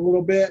the fog a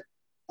little bit.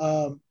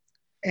 But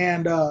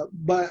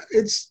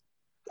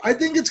I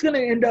think it's gonna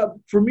end up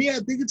for me. I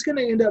think it's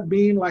gonna end up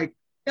being like,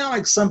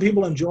 like some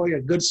people enjoy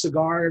a good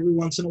cigar every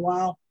once in a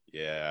while.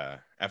 Yeah,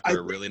 after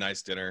a really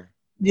nice dinner.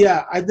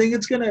 Yeah, I think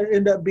it's gonna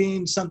end up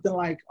being something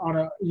like on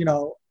a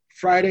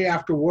Friday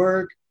after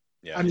work.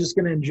 Yeah. I'm just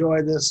gonna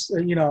enjoy this,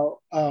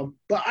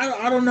 but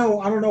I don't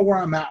know. I don't know where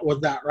I'm at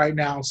with that right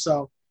now.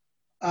 So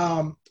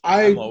I'm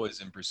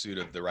always in pursuit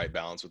of the right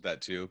balance with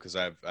that too, because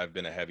I've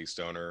been a heavy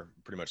stoner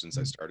pretty much since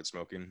I started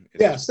smoking.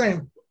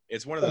 Same.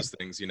 It's one of those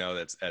things,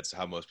 that's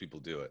how most people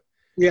do it.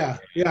 Yeah,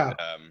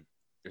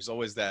 there's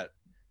always that.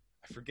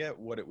 I forget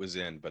what it was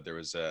in, but there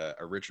was a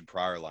Richard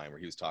Pryor line where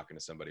he was talking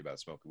to somebody about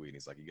smoking weed. And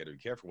he's like, you got to be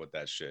careful with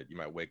that shit. You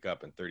might wake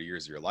up and 30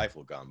 years of your life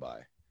will have gone by.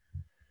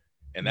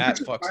 And that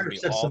fucks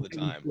with me all the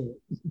time.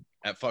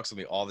 That fucks with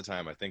me all the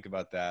time. I think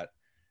about that.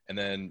 And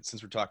then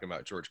since we're talking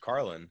about George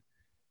Carlin,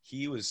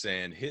 he was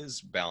saying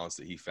his balance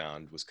that he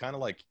found was kind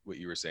of like what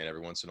you were saying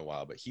every once in a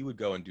while, but he would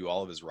go and do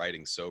all of his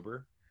writing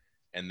sober.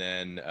 And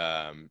then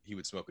he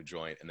would smoke a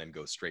joint and then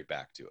go straight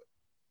back to it.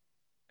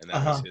 And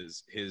that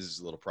was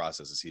his little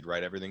process is he'd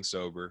write everything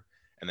sober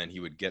and then he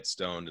would get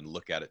stoned and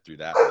look at it through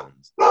that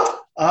lens.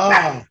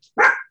 Oh,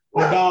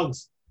 my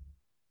dogs.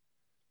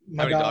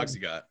 How many dogs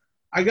you got?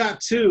 I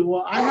got 2.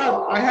 Well,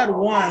 I had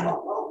one,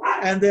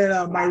 and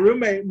then my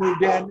roommate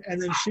moved in,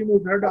 and then she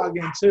moved her dog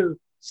in too.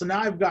 So now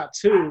I've got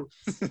 2,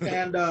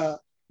 and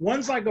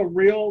one's like a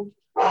real,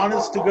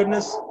 honest to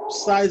goodness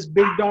size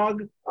big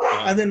dog,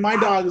 and then my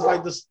dog is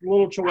like this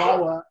little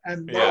Chihuahua.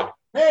 And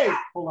hey,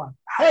 hold on,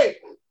 hey,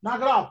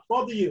 knock it off,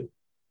 both of you.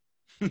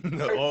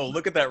 Oh,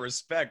 look at that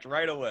respect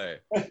right away.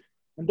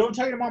 And don't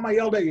tell your mom I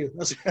yelled at you.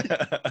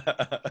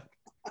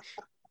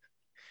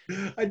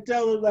 I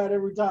tell them that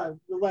every time.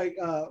 Like,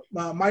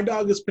 my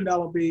dog is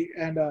Penelope,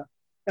 and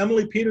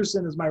Emily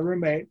Peterson is my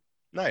roommate.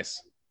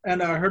 Nice.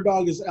 And her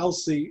dog is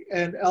Elsie.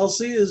 And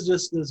Elsie is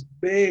just this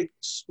big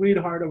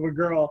sweetheart of a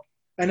girl.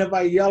 And if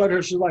I yell at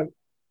her, she's like,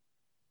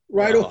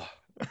 she's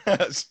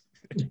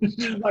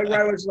like,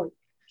 right away, she's like,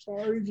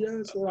 sorry,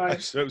 Jess. I'm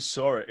so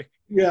sorry.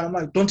 Yeah, I'm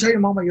like, don't tell your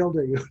mom I yelled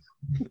at you.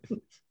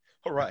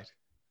 All right.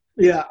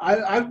 Yeah,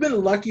 I've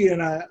been lucky,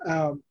 and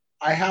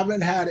I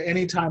haven't had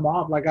any time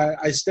off. Like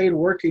I stayed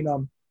working.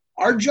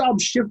 Our job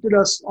shifted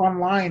us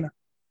online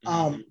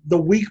the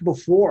week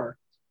before.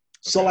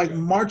 So like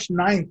March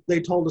 9th,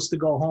 they told us to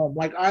go home.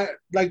 Like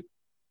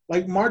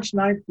March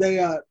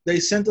 9th, they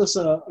sent us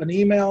an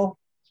email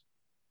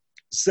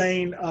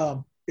saying,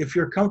 if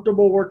you're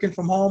comfortable working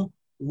from home,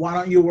 why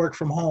don't you work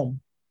from home?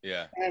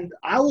 Yeah. And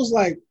I was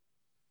like,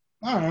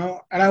 I don't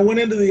know. And I went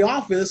into the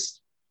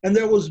office and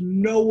there was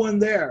no one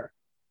there.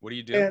 What do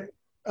you do? And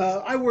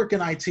I work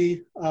in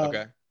IT.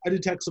 Okay. I do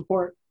tech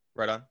support.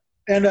 Right on.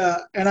 And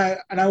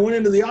I went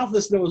into the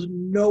office. There was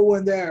no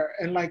one there.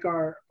 And like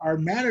our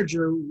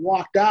manager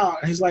walked out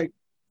and he's like,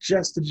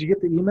 Jess, did you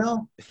get the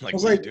email? Like,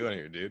 what are you doing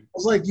here, dude? I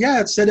was like,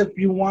 yeah, it said if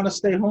you want to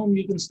stay home,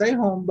 you can stay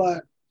home.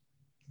 But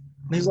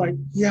and he's like,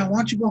 yeah, why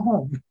don't you go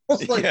home? I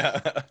was like,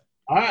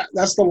 all right,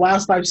 that's the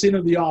last I've seen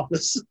of the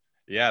office.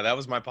 Yeah, that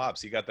was my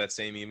pops. He got that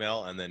same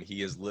email, and then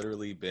he has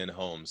literally been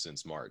home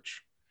since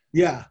March.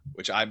 Yeah.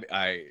 Which I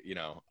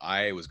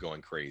was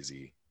going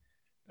crazy.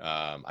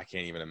 I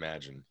can't even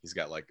imagine. He's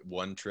got like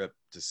one trip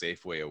to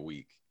Safeway a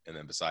week, and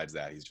then besides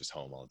that, he's just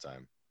home all the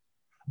time.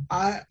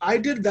 I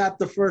did that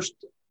the first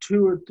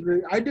 2 or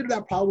 3. I did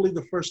that probably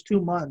the first 2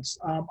 months.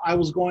 I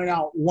was going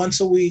out once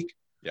a week.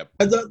 Yep.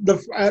 At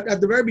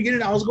the very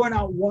beginning, I was going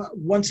out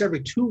once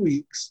every 2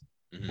 weeks,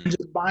 and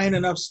just buying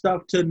enough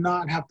stuff to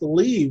not have to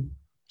leave.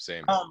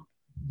 Same.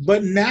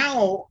 But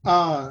now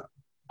I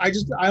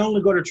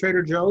only go to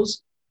Trader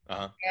Joe's,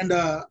 and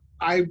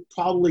I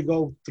probably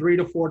go 3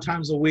 to 4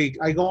 times a week.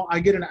 I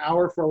get an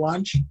hour for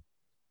lunch,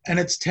 and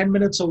it's 10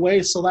 minutes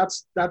away. So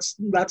that's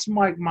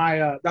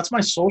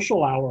my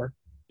social hour.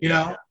 You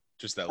know,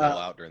 just that little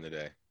out during the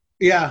day.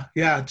 Yeah.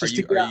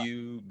 Are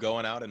you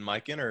going out and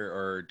micing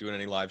or doing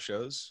any live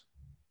shows?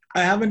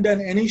 I haven't done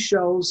any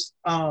shows,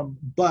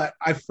 but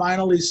I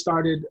finally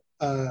started.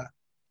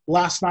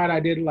 Last night I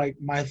did like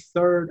my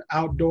 3rd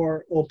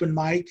outdoor open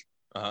mic.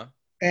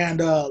 And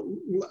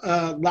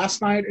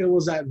last night it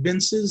was at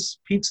Vince's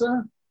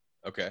Pizza.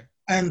 Okay.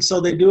 And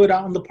so they do it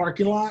out in the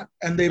parking lot,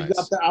 and they've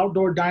got the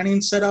outdoor dining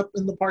set up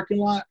in the parking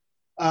lot.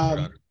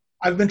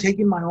 I've been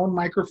taking my own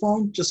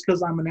microphone just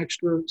because I'm an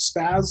extra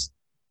spaz.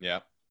 Yeah.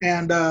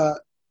 And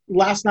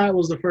last night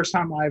was the first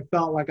time I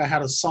felt like I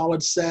had a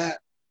solid set.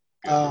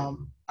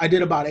 I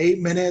did about 8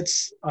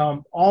 minutes,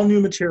 all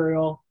new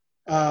material.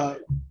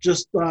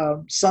 Just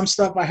some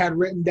stuff I had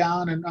written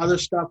down and other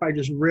stuff I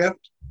just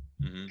riffed.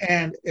 Mm-hmm.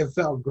 and it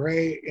felt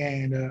great.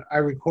 And I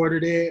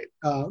recorded it.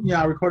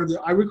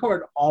 I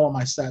recorded all of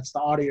my sets, the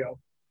audio.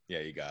 Yeah,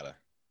 you gotta.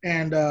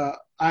 And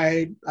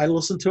I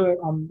listened to it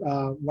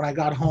when I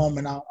got home,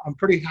 and I'm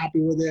pretty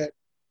happy with it.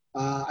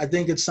 I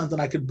think it's something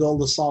I could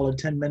build a solid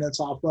 10 minutes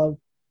off of,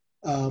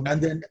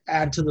 and then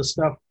add to the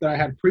stuff that I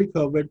had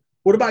pre-COVID.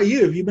 What about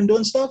you? Have you been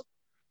doing stuff?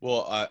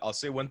 Well, I'll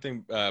say one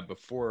thing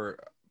before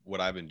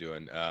what I've been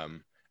doing.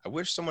 I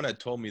wish someone had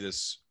told me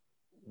this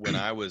when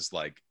I was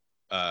like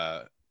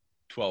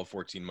 12,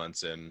 14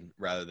 months in,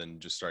 rather than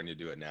just starting to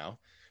do it now.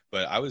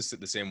 But I was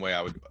the same way.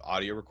 I would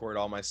audio record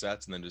all my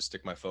sets and then just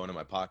stick my phone in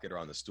my pocket or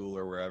on the stool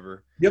or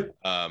wherever. Yep.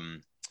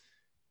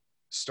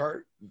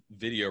 Start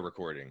video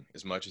recording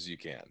as much as you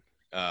can.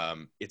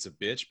 It's a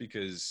bitch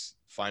because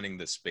finding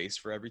the space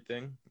for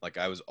everything, like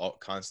I was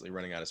constantly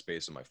running out of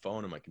space on my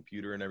phone and my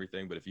computer and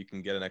everything. But if you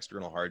can get an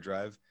external hard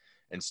drive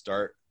and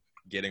start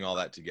getting all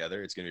that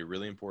together, it's going to be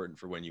really important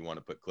for when you want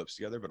to put clips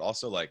together. But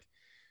also like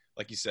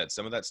you said,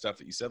 some of that stuff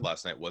that you said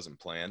last night wasn't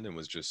planned and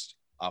was just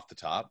off the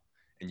top.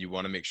 And you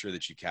want to make sure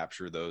that you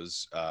capture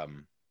those,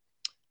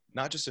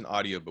 not just in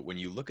audio, but when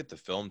you look at the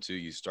film too,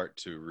 you start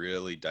to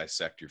really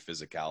dissect your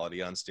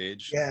physicality on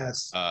stage.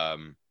 Yes.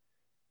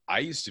 I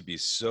used to be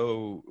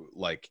so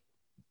like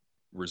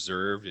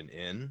reserved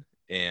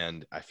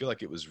and I feel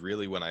like it was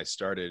really when I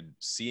started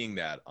seeing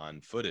that on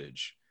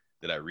footage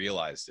that I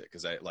realized it.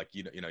 Cause I like,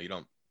 you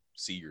don't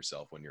see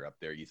yourself when you're up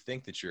there. You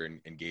think that you're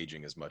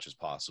engaging as much as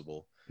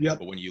possible. Yep.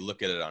 But when you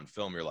look at it on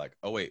film, you're like,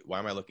 oh wait, why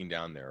am I looking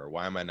down there? Or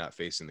why am I not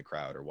facing the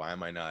crowd? Or why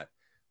am I not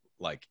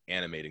like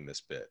animating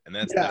this bit? And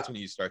that's when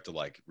you start to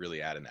like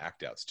really add in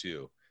act outs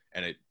too.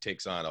 And it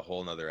takes on a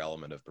whole nother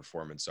element of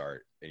performance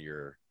art. And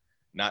you're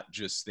not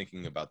just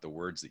thinking about the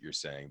words that you're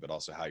saying, but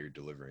also how you're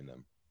delivering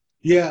them.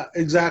 Yeah,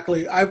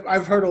 exactly.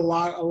 I've heard a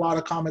lot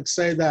of comics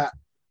say that,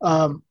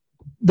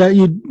 that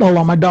you, hold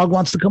on, my dog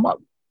wants to come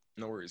up.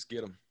 No worries.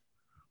 Get him.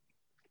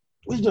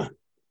 What you doing?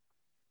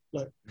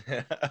 Look.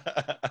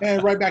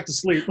 And right back to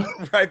sleep.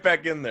 Right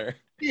back in there.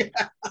 Yeah.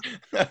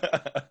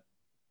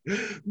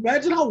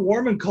 Imagine how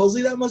warm and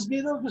cozy that must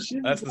be, though.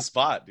 That's the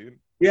spot, dude.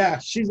 Yeah,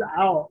 she's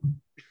out.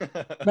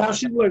 Now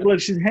she's look,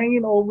 she's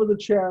hanging over the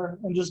chair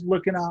and just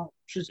looking out.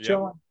 She's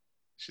chilling.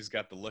 She's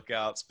got the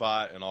lookout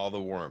spot and all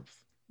the warmth.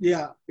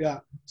 Yeah.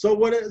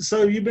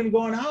 So you've been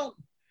going out?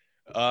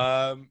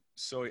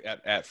 So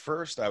at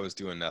first I was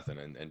doing nothing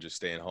and just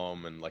staying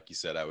home. And like you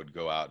said, I would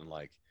go out and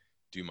like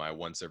do my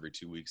once every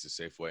 2 weeks to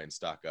Safeway and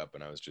stock up.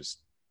 And I was just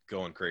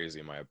going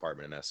crazy in my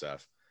apartment in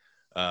SF.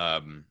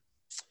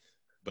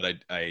 But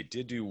I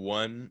did do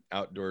one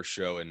outdoor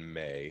show in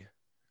May.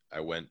 I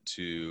went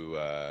to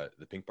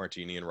the Pink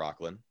Martini in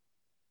Rockland.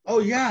 Oh,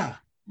 yeah.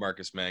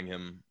 Marcus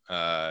Mangum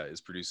is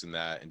producing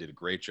that and did a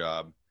great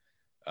job.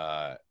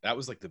 That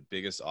was like the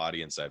biggest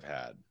audience I've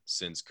had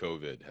since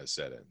COVID has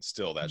set in.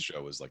 Still, that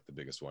show was like the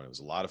biggest one. It was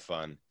a lot of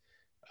fun.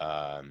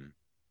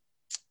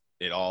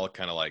 It all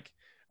kind of like,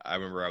 I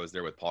remember I was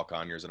there with Paul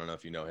Conyers. I don't know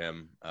if you know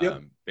him.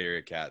 Yep. Bay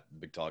Area cat,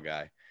 big tall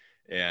guy.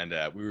 And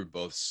we were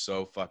both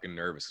so fucking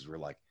nervous because we were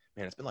like,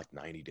 man, it's been like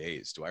 90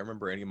 days. Do I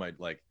remember any of my,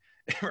 like,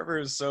 I remember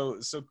it was so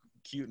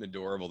cute and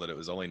adorable that it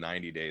was only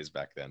 90 days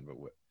back then. But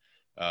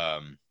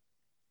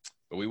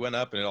we went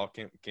up and it all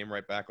came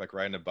right back like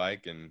riding a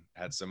bike, and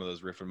had some of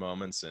those riffing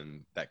moments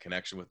and that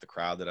connection with the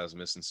crowd that I was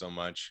missing so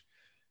much.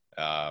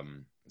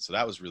 So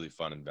that was really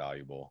fun and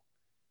valuable.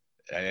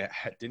 I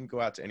didn't go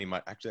out to any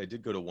mic. Actually, I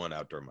did go to one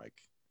outdoor mic.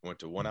 I went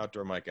to one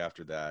outdoor mic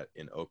after that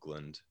in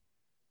Oakland.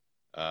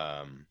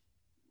 Not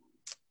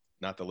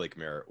the Lake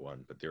Merritt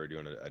one, but they were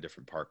doing a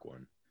different park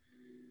one.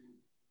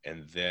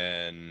 And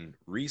then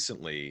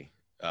recently,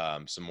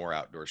 some more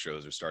outdoor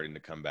shows are starting to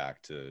come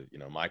back to,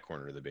 my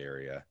corner of the Bay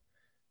Area.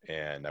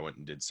 And I went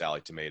and did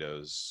Sally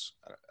Tomatoes.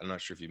 I'm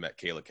not sure if you met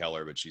Kayla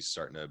Keller, but she's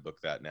starting to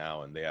book that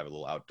now, and they have a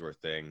little outdoor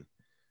thing.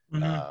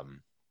 Mm-hmm.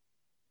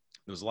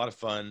 It was a lot of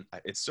fun.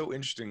 It's so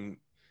interesting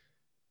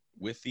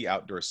with the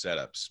outdoor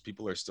setups.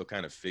 People are still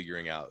kind of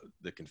figuring out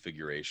the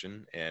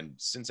configuration. And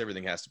since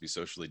everything has to be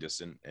socially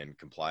distant and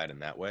compliant in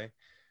that way,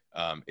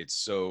 it's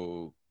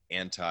so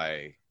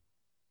anti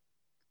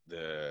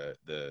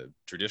the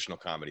traditional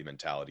comedy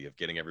mentality of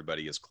getting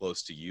everybody as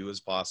close to you as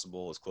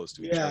possible, as close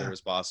to each other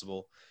as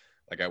possible.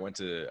 Like I went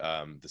to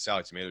the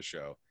Sally Tomato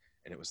show,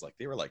 and it was like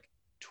they were like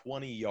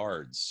 20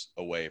 yards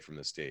away from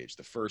the stage,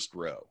 the first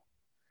row.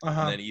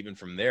 And then even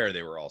from there,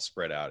 they were all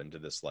spread out into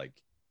this like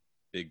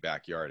big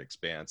backyard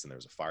expanse, and there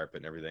was a fire pit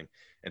and everything.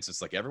 And so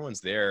it's like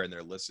everyone's there and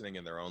they're listening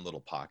in their own little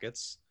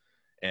pockets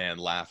and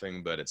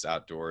laughing, but it's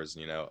outdoors.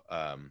 Did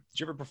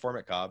you ever perform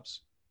at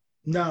Cobb's?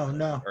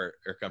 No. Or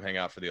come hang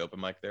out for the open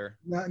mic there?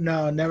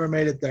 No, never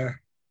made it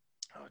there.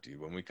 Oh,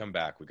 dude, when we come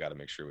back, we got to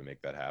make sure we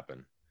make that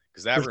happen.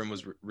 Because that room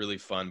was really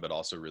fun, but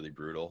also really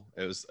brutal.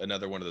 It was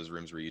another one of those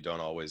rooms where you don't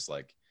always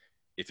like,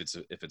 if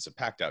it's a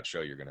packed out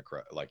show, you're gonna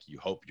crush. Like you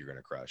hope you're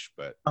gonna crush,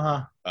 but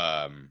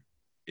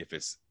if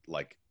it's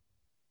like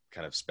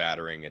kind of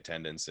spattering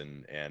attendance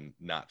and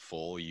not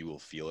full, you will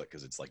feel it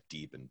because it's like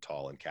deep and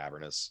tall and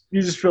cavernous.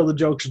 You just feel the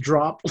jokes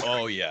drop.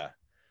 Oh yeah.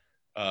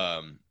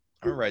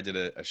 I remember I did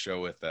a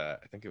show with I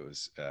think it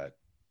was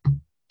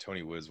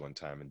Tony Woods one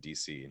time in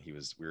DC, and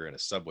we were in a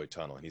subway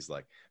tunnel, and he's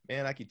like,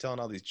 man, I keep telling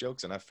all these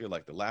jokes and I feel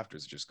like the laughter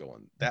is just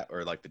going that,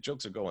 or like the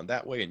jokes are going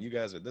that way and you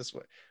guys are this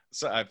way.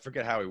 So I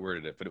forget how he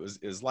worded it, but it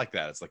was like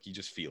that. It's like you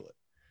just feel it.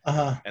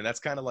 And that's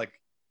kind of like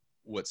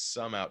what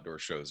some outdoor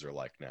shows are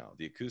like now.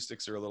 The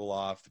acoustics are a little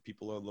off, the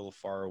people are a little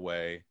far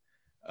away,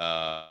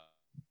 and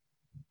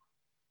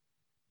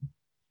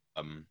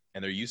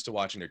they're used to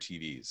watching their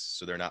TVs,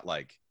 so they're not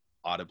like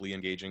audibly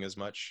engaging as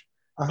much.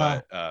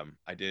 But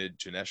I did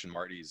Janesh and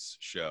Marty's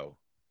show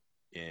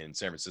in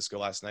San Francisco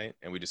last night,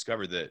 and we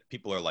discovered that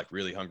people are like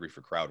really hungry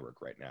for crowd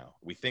work right now.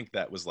 We think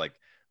that was like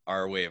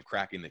our way of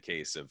cracking the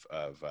case of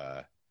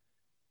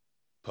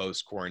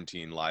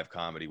post-quarantine live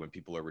comedy. When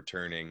people are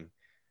returning,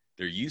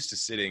 they're used to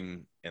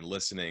sitting and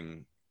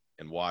listening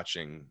and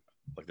watching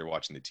like they're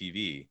watching the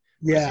TV.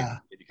 Yeah.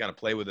 If you kind of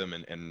play with them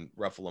and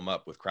ruffle them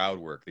up with crowd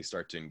work, they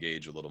start to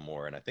engage a little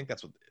more. And I think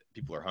that's what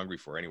people are hungry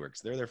for anywhere, because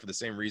they're there for the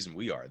same reason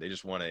we are. They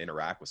just want to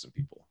interact with some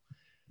people.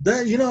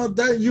 That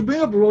you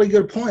bring up a really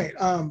good point.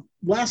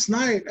 Last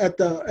night at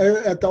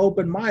the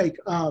open mic,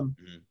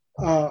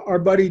 our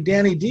buddy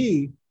Danny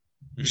D,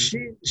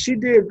 she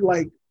did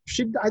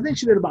I think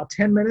she did about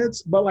 10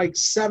 minutes, but like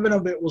 7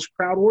 of it was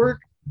crowd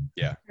work.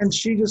 Yeah. And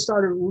she just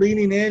started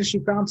leaning in. She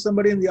found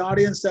somebody in the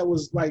audience that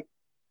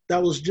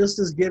was just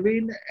as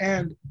giving,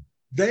 and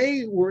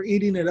they were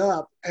eating it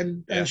up,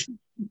 and she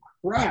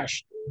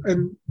crashed.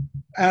 And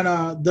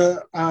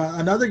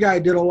another guy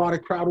did a lot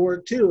of crowd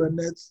work too, and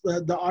it's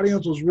the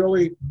audience was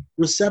really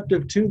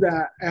receptive to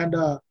that. And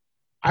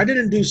I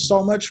didn't do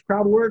so much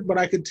crowd work, but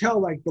I could tell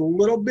like the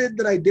little bit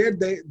that I did,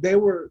 they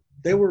were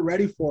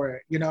ready for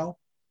it, you know?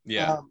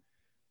 Yeah.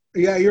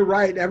 Yeah, you're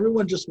right.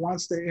 Everyone just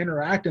wants to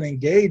interact and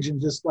engage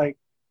and just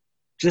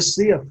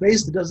see a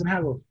face that doesn't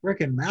have a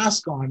freaking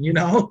mask on, you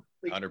know?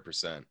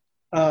 100%.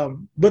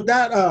 But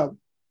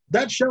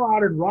that show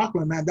out in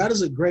Rockland, man, that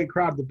is a great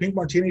crowd. The Pink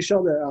Martini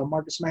show that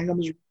Marcus Mangum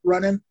is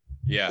running.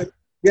 Yeah.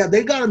 Yeah,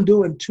 they got him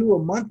doing 2 a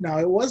month now.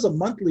 It was a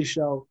monthly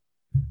show.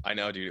 I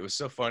know, dude. It was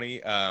so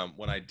funny.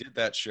 When I did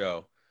that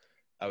show,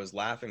 I was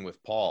laughing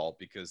with Paul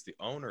because the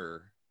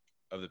owner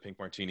of the Pink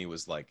Martini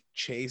was like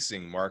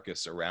chasing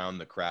Marcus around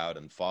the crowd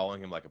and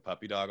following him like a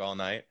puppy dog all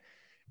night,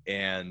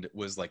 and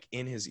was like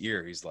in his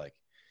ear. He's like,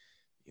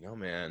 you know,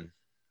 man,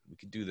 we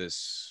could do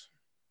this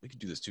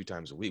 2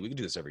 times a week. We could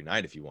do this every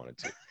night if you wanted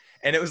to.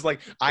 And it was like,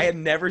 I had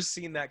never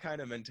seen that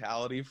kind of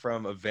mentality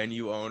from a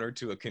venue owner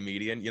to a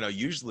comedian. You know,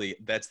 usually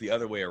that's the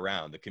other way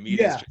around. The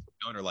comedian's just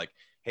the owner, like,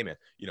 hey man,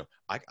 you know,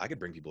 I could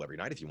bring people every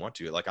night if you want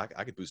to. Like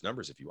I could boost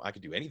numbers I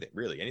could do anything,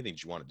 really, anything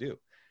that you want to do.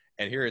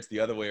 And here it's the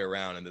other way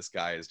around, and this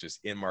guy is just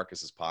in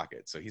Marcus's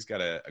pocket. So he's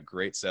got a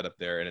great setup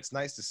there. And it's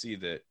nice to see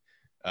that,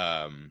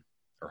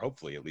 or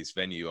hopefully at least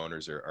venue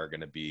owners are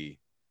going to be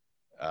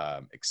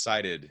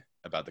excited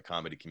about the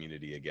comedy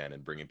community again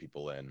and bringing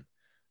people in.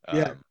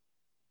 Yeah.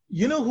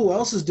 You know who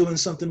else is doing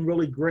something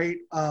really great?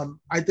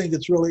 I think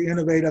it's really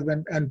innovative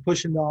and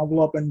pushing the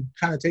envelope and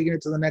kind of taking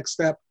it to the next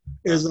step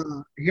is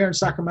here in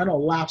Sacramento,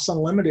 Laughs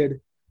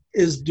Unlimited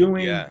is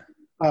doing,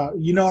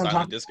 you know what I'm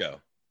talking disco.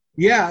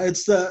 Yeah, I've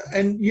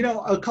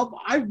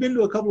been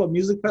to a couple of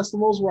music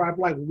festivals where I've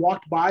like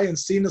walked by and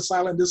seen the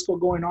silent disco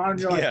going on, and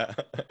you're like,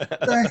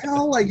 what the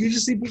hell? Like you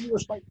just see people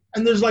like,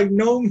 and there's like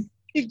you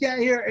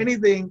can't hear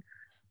anything.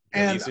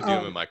 And I used to do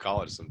them in my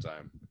college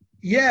sometime.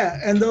 Yeah,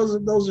 and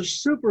those are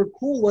super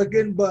cool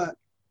looking, but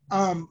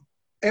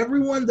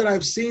everyone that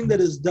I've seen that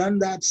has done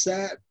that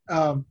set,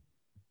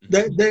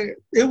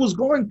 it was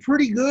going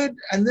pretty good,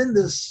 and then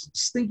this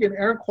stinking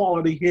air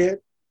quality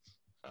hit.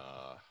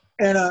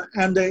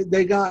 And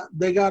they got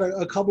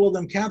a couple of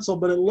them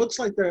canceled, but it looks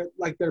like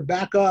they're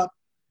back up.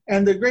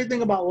 And the great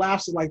thing about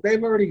Laughs is like they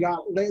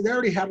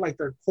already had like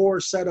their core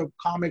set of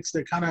comics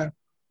that kind of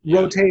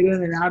rotate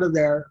in and out of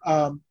there.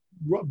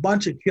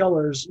 Bunch of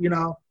killers, you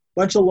know,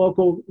 bunch of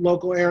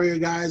local area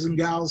guys and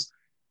gals.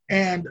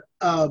 And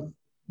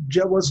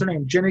what's her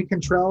name? Jenny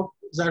Cantrell,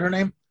 is that her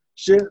name?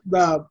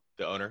 The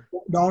owner.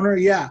 The owner,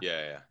 yeah.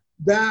 Yeah.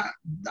 That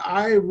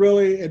I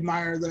really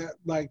admire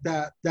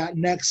that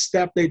next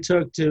step they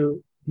took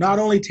to not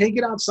only take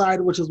it outside,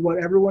 which is what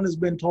everyone has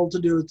been told to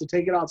do, is to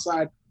take it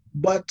outside,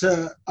 but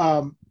to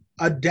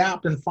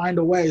adapt and find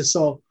a way.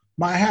 So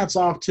my hat's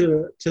off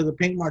to the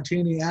Pink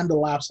Martini and the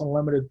Laughs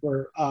Unlimited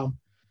for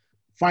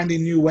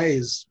finding new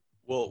ways.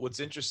 Well,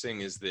 what's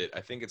interesting is that I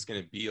think it's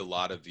going to be a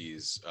lot of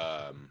these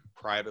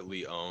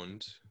privately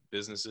owned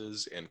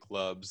businesses and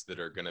clubs that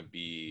are going to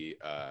be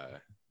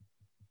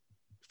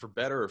for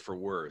better or for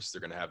worse,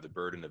 they're going to have the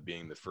burden of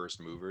being the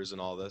first movers in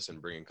all this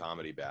and bringing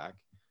comedy back.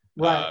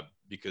 Right.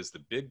 Because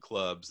the big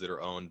clubs that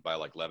are owned by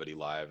like Levity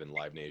Live and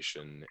Live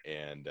Nation,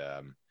 and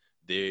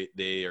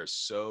they are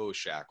so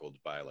shackled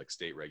by like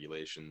state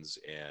regulations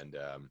and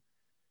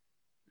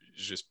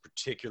just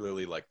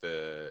particularly like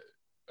the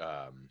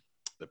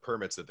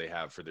permits that they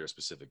have for their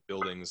specific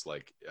buildings.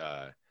 Like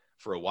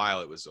for a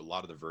while, it was a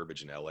lot of the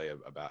verbiage in LA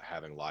about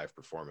having live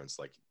performance.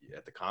 Like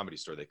at the Comedy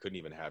Store, they couldn't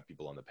even have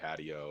people on the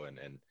patio, and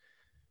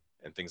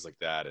and things like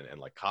that. And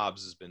like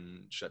Cobb's has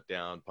been shut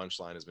down.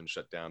 Punchline has been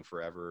shut down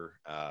forever.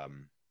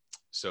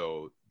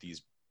 So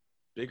these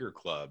bigger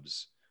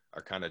clubs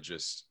are kind of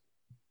just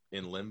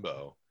in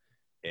limbo.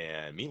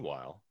 And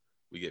meanwhile,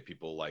 we get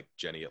people like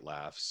Jenny at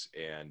Laughs.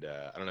 And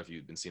I don't know if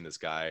you've been seeing this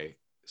guy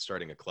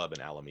starting a club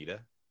in Alameda.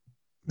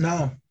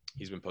 No.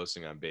 He's been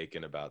posting on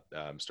Bacon about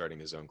starting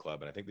his own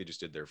club. And I think they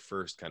just did their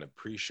first kind of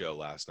pre-show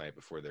last night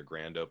before their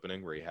grand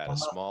opening, where he had a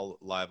small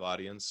live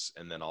audience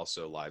and then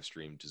also live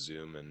streamed to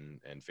Zoom and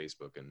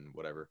Facebook and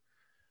whatever.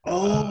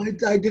 Oh,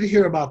 I did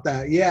hear about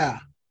that. Yeah.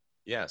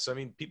 Yeah. So, I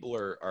mean, people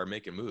are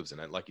making moves.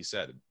 And like you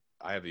said,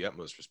 I have the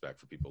utmost respect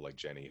for people like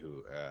Jenny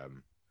who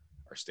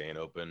are staying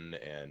open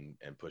and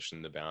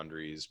pushing the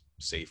boundaries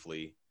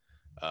safely.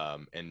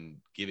 And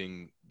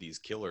giving these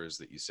killers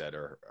that you said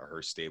are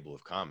her stable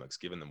of comics,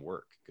 giving them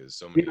work, because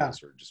so many of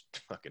us are just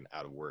fucking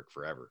out of work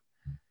forever.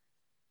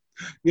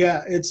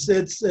 Yeah, it's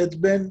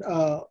been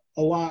a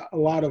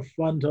lot of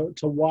fun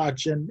to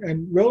watch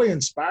and really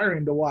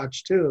inspiring to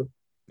watch too.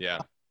 Yeah.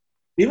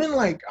 Even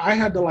like I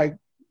had to I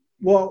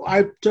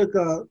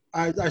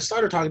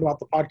started talking about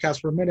the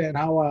podcast for a minute and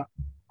how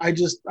I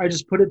just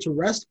put it to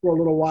rest for a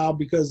little while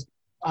because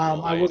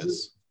I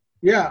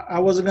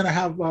wasn't gonna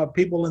have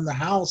people in the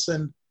house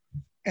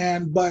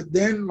but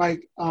then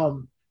like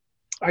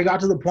I got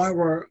to the point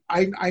where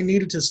I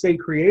needed to stay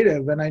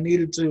creative and I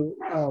needed to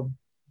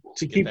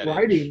keep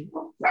writing.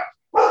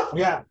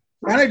 Yeah,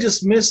 and I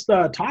just missed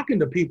talking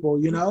to people,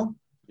 you know.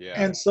 Yeah.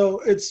 And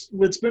so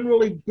what's been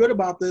really good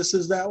about this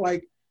is that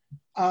like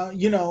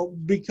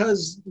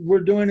because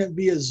we're doing it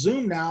via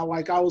Zoom now,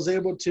 like I was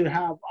able to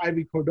have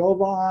Ivy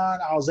Cordova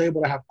on, I was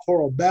able to have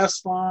Coral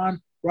Best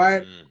on.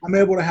 Right. I'm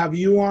able to have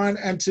you on,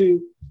 and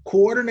to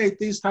coordinate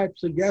these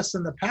types of guests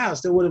in the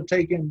past, it would have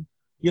taken,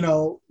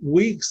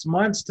 weeks,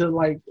 months to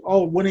like,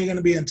 oh, when are you going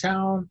to be in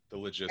town? The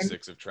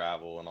logistics of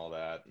travel and all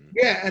that.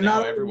 And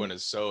now everyone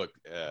is so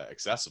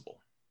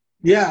accessible.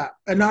 Yeah.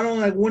 And not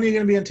only like, when are you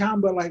going to be in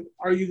town, but like,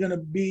 are you going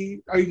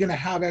to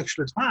have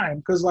extra time?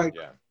 Because like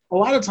a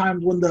lot of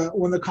times when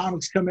the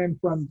comics come in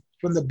from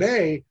the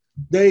Bay,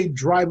 they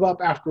drive up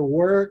after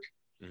work.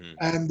 Mm-hmm.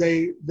 And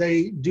they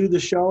do the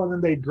show and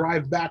then they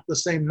drive back the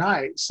same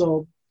night.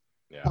 So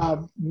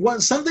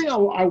something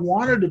I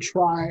wanted to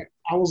try,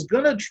 I was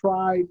going to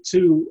try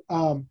to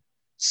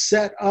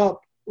set up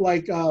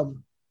like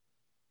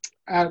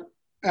at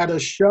a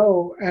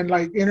show and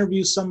like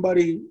interview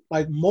somebody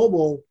like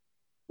mobile,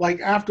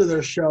 like after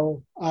their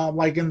show,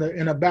 like in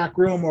a back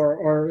room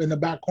or in the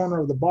back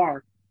corner of the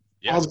bar.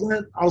 Yeah.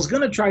 I was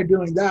gonna try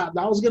doing that.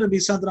 That was gonna be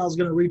something I was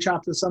gonna reach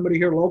out to somebody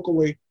here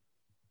locally.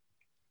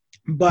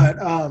 But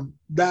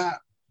that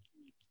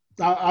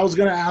I was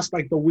gonna ask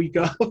like the week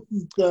of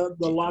the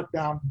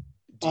lockdown.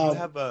 Do you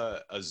have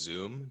a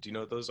Zoom? Do you know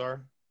what those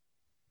are?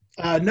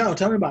 No,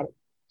 tell me about it.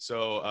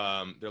 So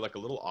they're like a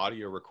little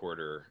audio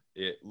recorder.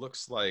 It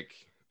looks like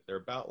they're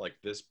about like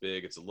this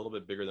big. It's a little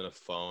bit bigger than a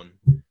phone,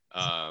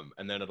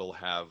 and then it'll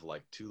have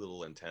like two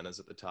little antennas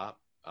at the top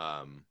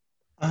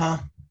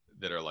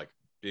that are like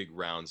big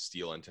round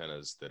steel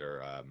antennas that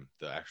are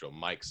the actual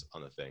mics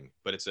on the thing.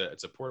 But it's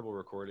a portable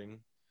recording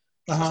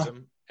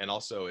system, and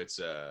also it's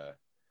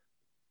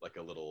like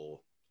a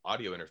little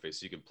audio interface,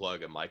 so you can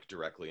plug a mic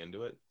directly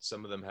into it.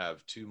 Some of them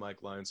have 2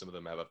 mic lines, some of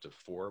them have up to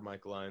 4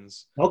 mic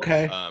lines.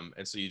 Okay.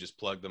 And so you just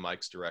plug the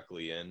mics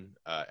directly in,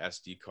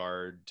 SD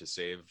card to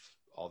save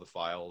all the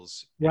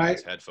files.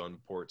 Right. Headphone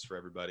ports for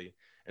everybody,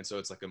 and so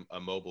it's like a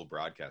mobile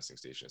broadcasting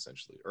station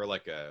essentially, or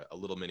like a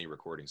little mini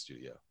recording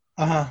studio.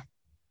 And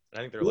I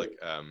think they're like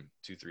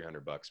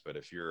 $200-300, but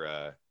if you're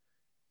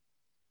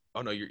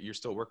you're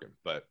still working,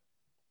 but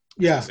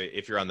yeah, say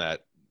if you're on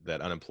that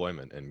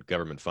unemployment and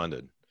government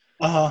funded.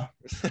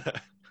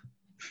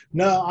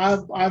 No,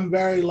 I'm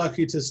very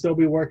lucky to still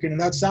be working, and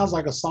that sounds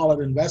like a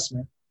solid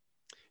investment.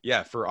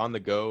 Yeah, for on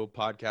the go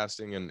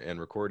podcasting and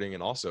recording,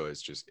 and also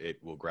it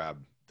will grab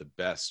the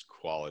best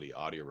quality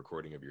audio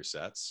recording of your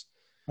sets.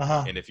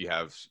 And if you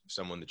have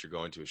someone that you're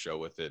going to a show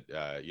with it,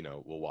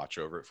 we'll watch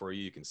over it for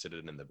you. You can sit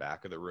it in the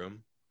back of the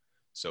room,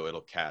 so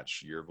it'll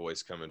catch your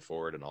voice coming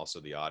forward and also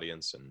the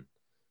audience,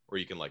 or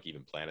you can like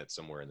even plant it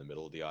somewhere in the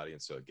middle of the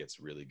audience so it gets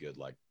really good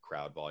like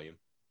crowd volume.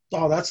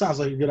 Oh, that sounds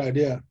like a good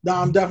idea. No,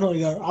 I'm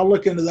definitely I'll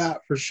look into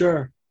that for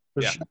sure.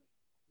 Sure.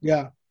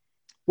 Yeah.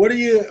 What do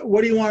you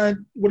want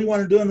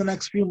to do in the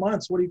next few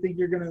months? What do you think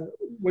you're gonna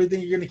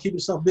keep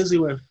yourself busy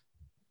with?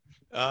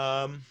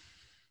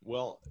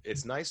 Well,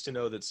 it's nice to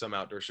know that some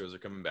outdoor shows are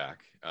coming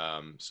back.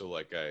 So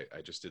like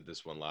I just did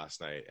this one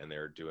last night, and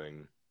they're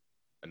doing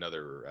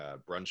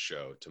another brunch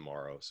show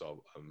tomorrow.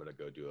 So I'm gonna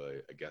go do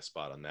a guest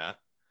spot on that.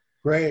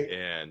 Great.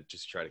 And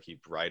just try to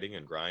keep writing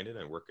and grinding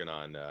and working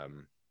on,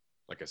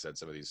 like I said,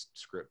 some of these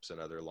scripts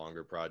and other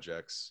longer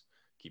projects.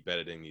 Keep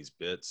editing these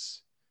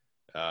bits.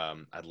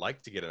 I'd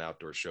like to get an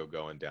outdoor show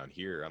going down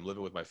here. I'm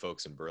living with my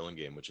folks in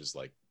Burlingame, which is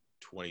like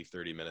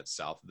 20-30 minutes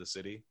south of the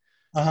city.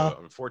 So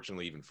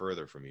unfortunately even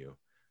further from you,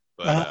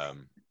 but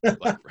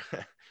like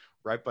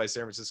right by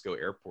San Francisco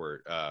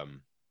airport.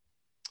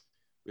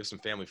 We have some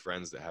family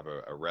friends that have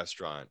a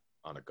restaurant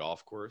on a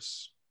golf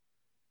course,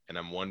 and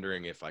I'm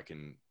wondering if I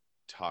can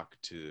talk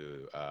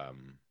to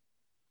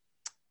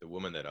the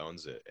woman that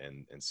owns it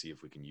and see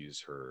if we can use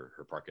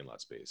her parking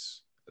lot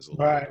space as a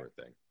little outdoor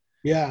thing.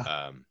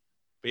 Yeah.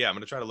 But yeah, I'm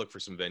going to try to look for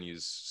some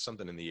venues,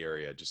 something in the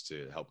area, just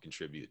to help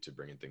contribute to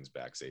bringing things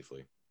back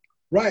safely.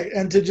 Right.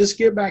 And to just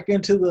get back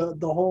into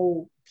the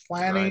whole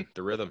planning,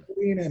 the rhythm,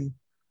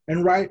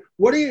 and right.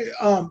 What do you,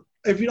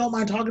 if you don't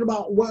mind talking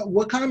about,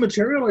 what kind of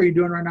material are you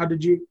doing right now?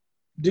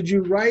 Did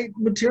you write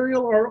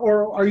material,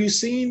 or are you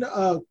seeing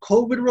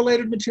COVID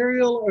related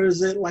material, or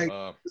is it like,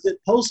 is it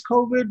post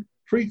COVID,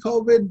 pre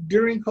COVID,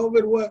 during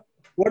COVID?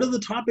 What are the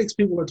topics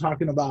people are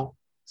talking about?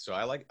 So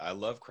I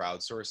love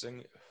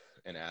crowdsourcing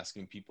and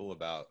asking people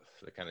about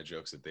the kind of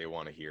jokes that they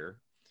want to hear.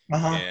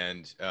 Uh-huh.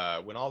 And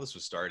when all this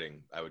was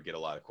starting, I would get a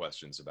lot of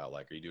questions about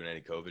like, are you doing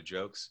any COVID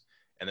jokes?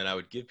 And then I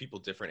would give people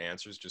different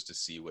answers just to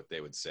see what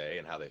they would say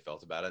and how they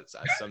felt about it. So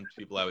some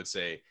people I would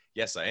say,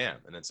 yes, I am.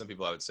 And then some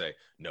people I would say,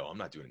 no, I'm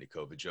not doing any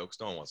COVID jokes.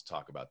 No one wants to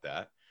talk about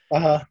that.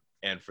 Uh-huh.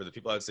 And for the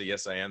people I would say,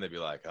 yes, I am, they'd be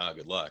like, oh,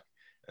 good luck.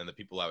 And the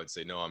people I would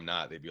say, no, I'm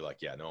not, they'd be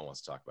like, yeah, no one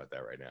wants to talk about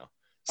that right now.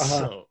 Uh-huh.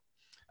 So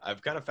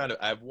I've kind of found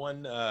I have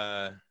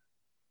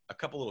a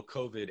couple little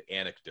COVID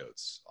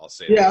anecdotes, I'll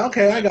say. Yeah,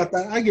 okay, I got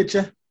that. I get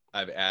you.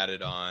 I've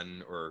added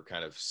on or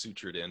kind of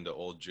sutured into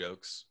old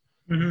jokes.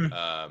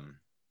 Mm-hmm.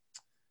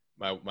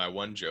 My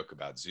one joke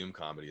about Zoom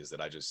comedy is that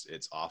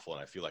it's awful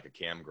and I feel like a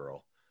cam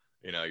girl.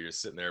 You know, you're just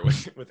sitting there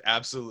with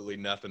absolutely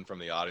nothing from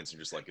the audience.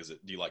 You're just like, do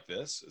you like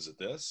this? Is it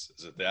this?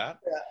 Is it that?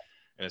 Yeah.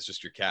 And it's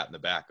just your cat in the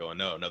back going,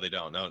 no, they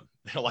don't. No,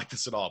 they don't like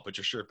this at all. Put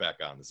your shirt back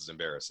on. This is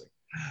embarrassing.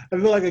 I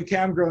feel like a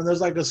cam girl and there's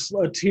like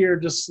a tear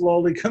just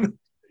slowly coming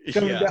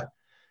down.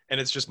 And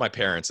it's just my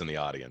parents in the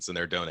audience and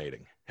they're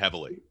donating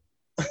heavily.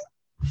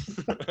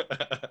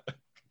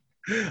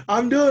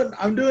 I'm doing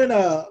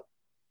a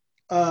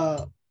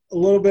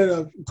little bit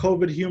of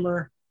COVID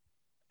humor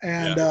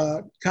and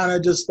kind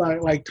of just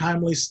like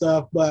timely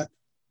stuff, but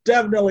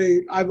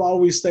definitely I've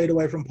always stayed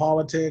away from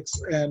politics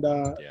and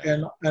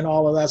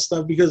all of that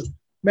stuff because,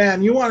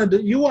 man, you want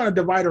to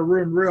divide a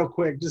room real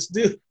quick. Just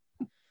do.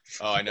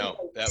 Oh, I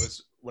know. That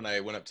was when I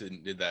went up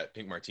did that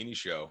Pink Martini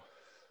show.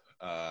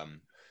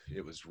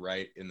 It was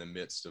right in the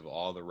midst of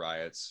all the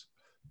riots,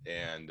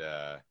 and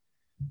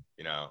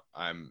you know,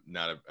 I'm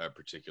not a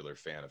particular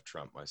fan of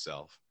Trump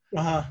myself.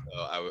 Uh-huh.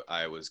 So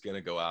I was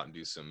gonna go out and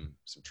do some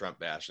Trump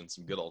bashing,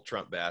 some good old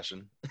Trump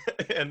bashing,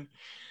 and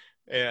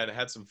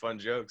had some fun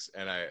jokes.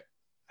 And I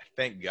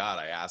thank God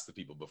I asked the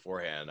people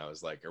beforehand. I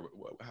was like,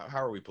 how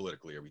are we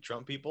politically? Are we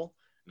Trump people?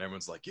 And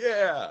everyone's like,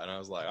 yeah. And I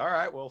was like, all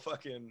right, well,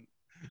 fucking.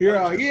 You're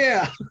all,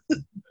 yeah.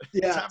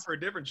 Yeah. Time for a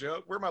different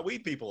joke. Where are my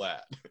weed people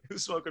at?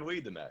 Who's smoking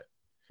weed tonight?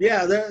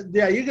 Yeah,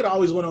 you could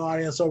always win an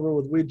audience over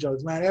with weed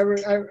jokes, man.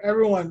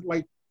 Everyone,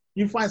 like,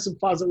 you find some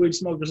closet weed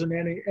smokers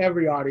in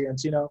every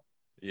audience, you know.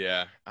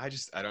 Yeah, I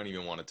don't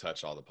even want to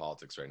touch all the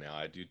politics right now.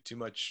 I do too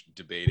much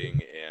debating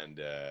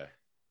and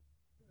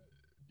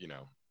you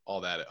know,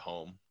 all that at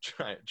home,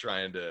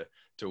 trying to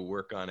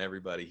work on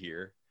everybody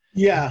here.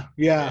 Yeah.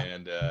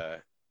 And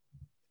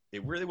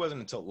it really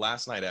wasn't until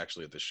last night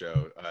actually at the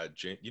show.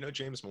 You know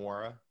James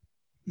Moira?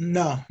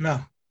 No.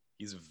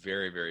 He's a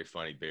very, very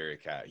funny Bay Area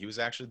cat. He was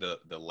actually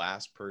the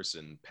last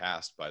person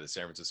passed by the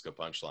San Francisco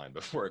Punchline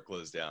before it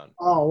closed down.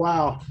 Oh,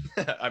 wow.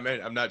 I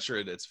mean, I'm not sure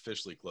it's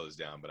officially closed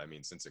down, but I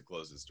mean, since it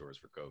closed its doors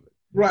for COVID.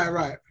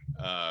 Right.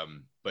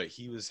 But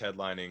he was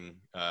headlining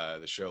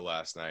the show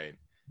last night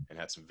and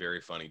had some very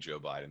funny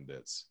Joe Biden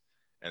bits.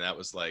 And that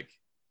was like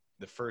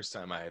the first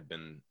time I had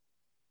been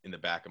in the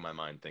back of my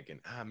mind thinking,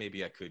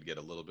 maybe I could get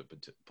a little bit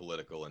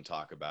political and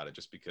talk about it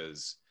just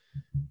because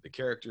the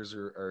characters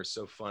are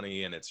so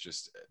funny and it's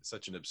just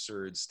such an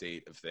absurd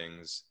state of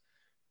things.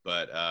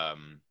 But I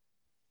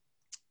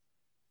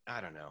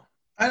don't know.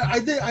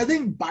 I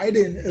think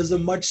Biden is a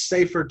much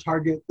safer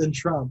target than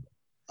Trump.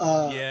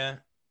 Yeah.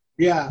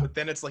 But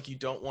then it's like you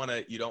don't want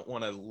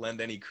to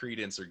lend any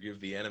credence or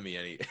give the enemy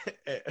any,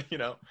 you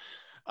know.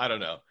 I don't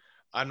know.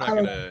 I'm not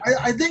gonna.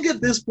 I think at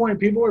this point,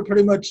 people are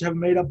pretty much have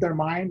made up their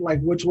mind,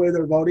 like which way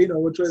they're voting or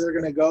which way they're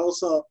gonna go.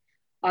 So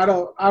I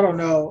don't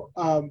know.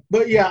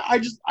 But yeah, I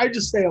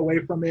just stay away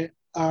from it.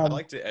 I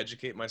like to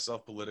educate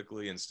myself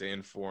politically and stay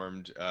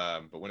informed.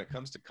 But when it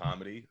comes to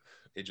comedy,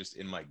 it just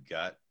in my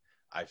gut,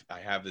 I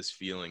have this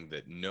feeling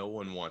that no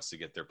one wants to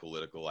get their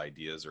political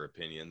ideas or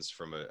opinions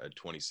from a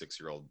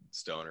 26-year-old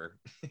stoner.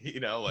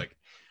 You know, like,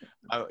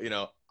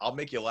 I'll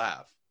make you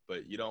laugh.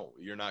 But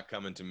you're not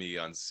coming to me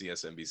on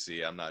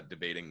CSNBC. I'm not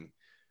debating,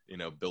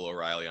 Bill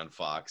O'Reilly on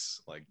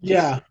Fox. Like,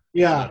 yeah.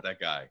 I'm not that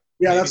guy.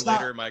 Yeah, maybe that's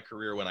later in my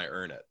career when I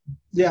earn it.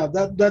 Yeah,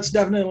 that's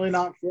definitely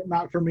not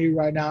for me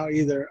right now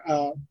either.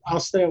 I'll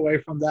stay away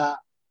from that.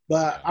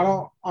 But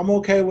I'm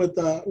okay with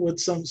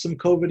some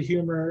COVID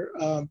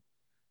humor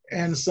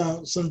and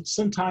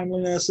some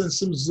timeliness and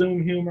some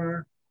Zoom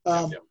humor.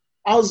 It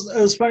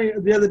was funny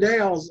the other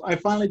day. I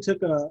finally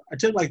took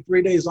like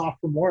 3 days off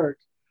from work.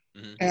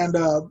 Mm-hmm.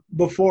 And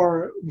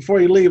before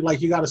you leave, like,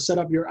 you got to set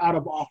up your out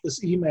of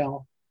office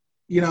email,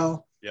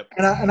 Yep.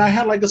 And I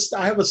had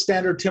I have a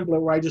standard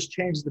template where I just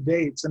change the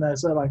dates, and I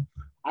said, like,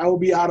 I will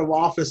be out of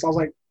office. I was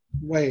like,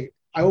 wait,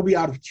 I will be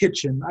out of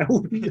kitchen.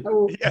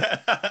 Yeah.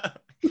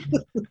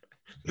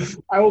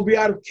 I will be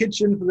out of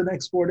kitchen for the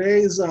next 4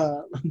 days.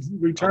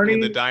 Returning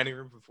in the dining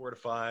room from 4 to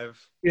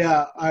 5.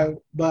 Yeah,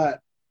 but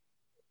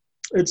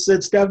it's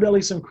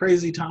definitely some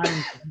crazy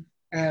times,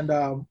 and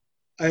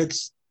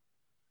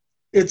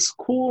it's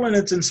cool and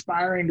it's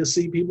inspiring to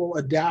see people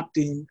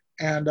adapting,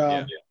 and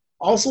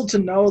also to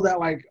know that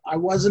like I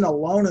wasn't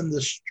alone in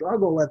the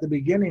struggle at the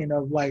beginning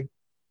of like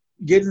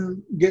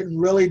getting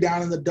really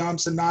down in the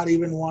dumps and not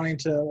even wanting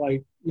to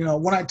like, you know,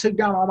 when I took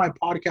down all my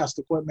podcast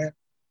equipment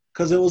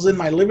because it was in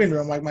my living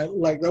room,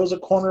 like there was a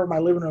corner of my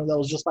living room that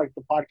was just like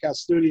the podcast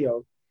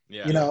studio,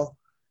 you know.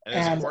 And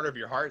there's a corner of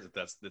your heart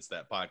that's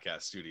that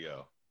podcast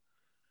studio.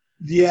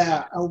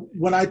 Yeah,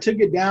 when I took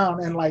it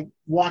down and like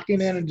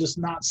walking in and just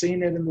not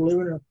seeing it in the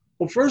living room.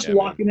 Well, first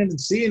walking in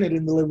and seeing it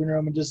in the living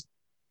room and just,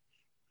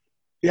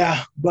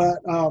 but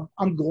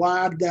I'm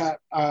glad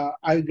that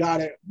I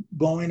got it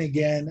going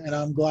again, and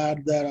I'm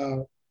glad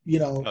that you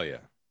know. Oh yeah.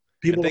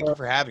 People. Thank you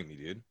for having me,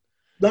 dude.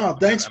 No,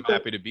 thanks. I'm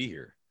happy to be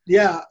here.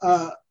 Yeah,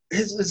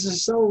 it's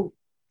just so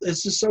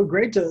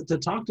great to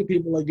talk to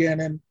people again,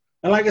 and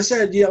like I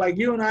said, yeah, like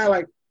you and I,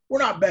 like we're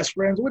not best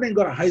friends. We didn't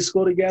go to high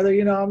school together,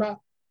 you know. I'm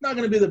not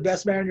going to be the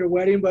best man at your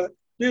wedding, but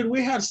dude,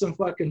 we had some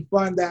fucking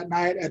fun that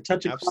night at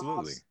Touch of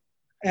Absolutely. Class.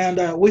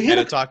 And we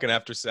hit talking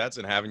after sets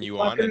and having you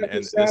on, and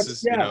this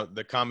is you know,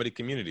 the comedy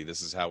community.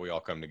 This is how we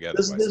all come together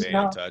by staying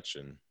in touch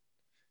and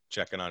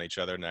checking on each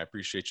other. And I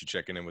appreciate you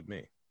checking in with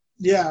me.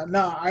 Yeah,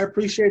 no, I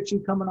appreciate you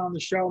coming on the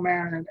show,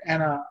 man,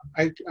 and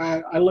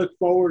I look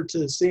forward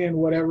to seeing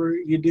whatever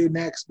you do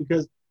next,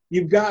 because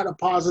you've got a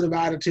positive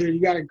attitude,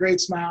 you got a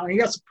great smile, and you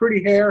got some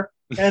pretty hair.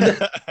 And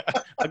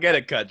I'll get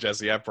it cut,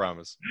 Jesse. I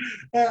promise.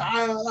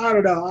 I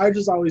don't know. I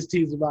just always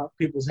tease about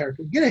people's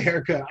haircut. Get a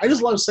haircut. I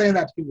just love saying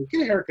that to people.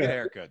 Get a haircut. Get a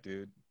haircut,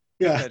 dude.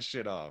 Yeah. Get that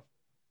shit off.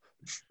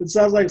 It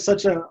sounds like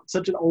such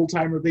an old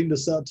timer thing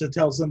to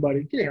tell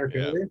somebody. Get a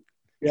haircut.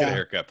 Yeah. Get a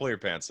haircut. Pull your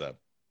pants up.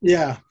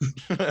 Yeah.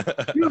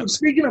 Dude,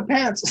 speaking of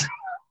pants,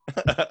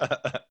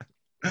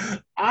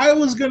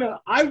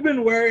 I've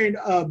been wearing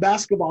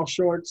basketball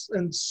shorts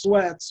and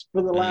sweats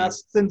for the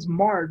last since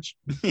March.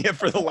 Yeah,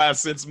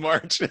 since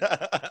March.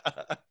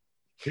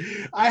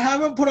 I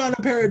haven't put on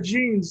a pair of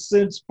jeans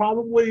since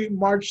probably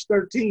March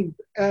 13th.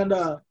 And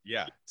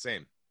yeah,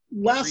 same.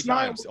 Last 3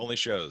 night times, only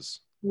shows.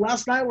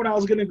 Last night when I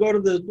was gonna go to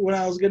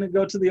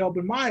the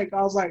open mic,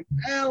 I was like,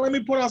 let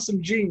me put on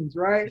some jeans,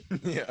 right?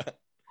 Yeah.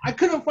 I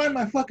couldn't find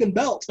my fucking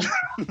belt.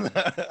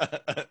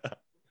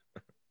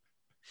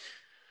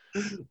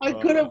 I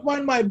couldn't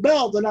find my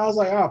belt, and I was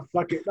like, oh,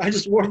 fuck it. I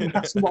just wore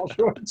basketball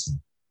shorts.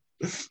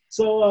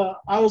 So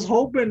I was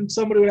hoping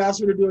somebody would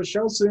ask me to do a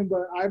show soon,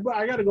 but I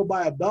got to go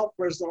buy a belt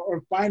first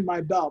or find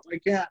my belt. I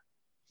can't.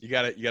 You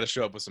gotta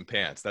show up with some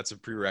pants. That's a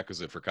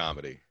prerequisite for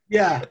comedy.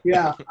 Yeah.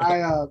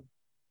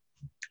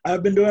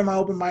 I've been doing my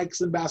open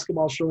mics in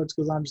basketball shorts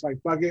because I'm just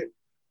like, fuck it.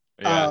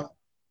 Yeah.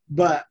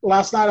 But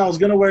last night I was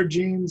gonna wear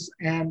jeans,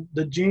 and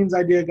the jeans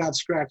idea got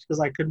scratched because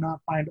I could not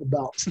find a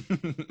belt.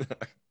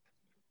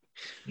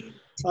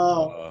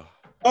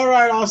 All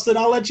right, Austin,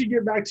 I'll let you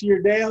get back to your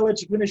day. I'll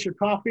let you finish your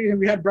coffee.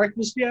 Have you had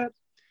breakfast yet?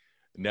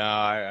 No,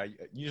 I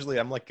usually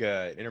I'm like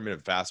an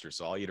intermittent faster,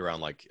 so I'll eat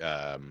around like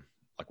 1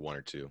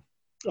 or 2.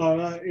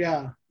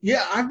 Yeah.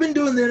 I've been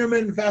doing the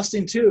intermittent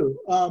fasting too.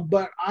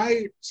 But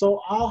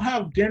I'll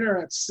have dinner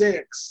at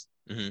 6,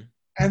 and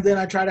then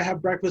I try to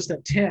have breakfast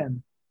at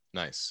 10.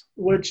 Nice.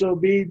 Which will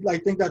be, I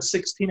think that's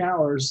 16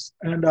 hours,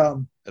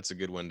 and that's a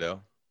good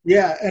window.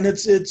 Yeah, and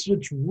it's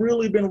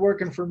really been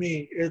working for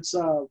me. It's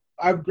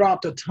I've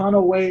dropped a ton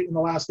of weight in the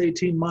last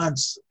 18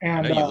 months,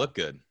 and you look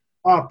good.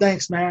 Oh,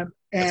 thanks, man.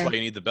 And that's why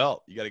you need the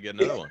belt. You got to get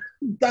another one.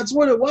 That's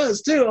what it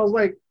was too. I was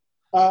like,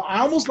 I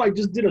almost like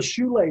just did a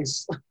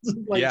shoelace.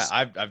 Yeah,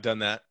 I've done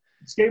that.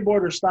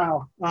 Skateboarder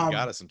style. You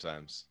got it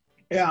sometimes.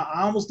 Yeah,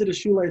 I almost did a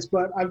shoelace,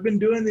 but I've been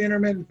doing the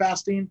intermittent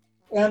fasting.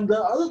 And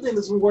the other thing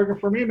that's been working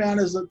for me, man,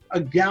 is a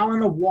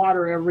gallon of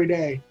water every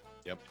day.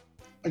 Yep.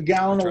 A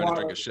gallon of water. Trying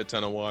to drink a shit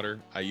ton of water.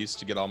 I used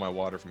to get all my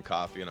water from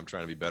coffee, and I'm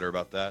trying to be better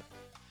about that.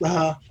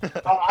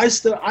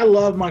 I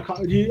love my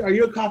coffee. Are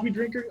you a coffee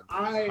drinker?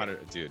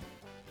 Dude,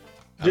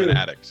 I'm an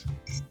addict.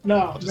 No,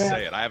 I'll just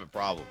say it. I have a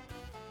problem.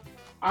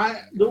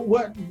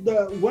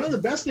 One of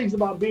the best things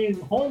about being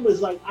home is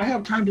like I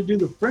have time to do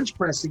the French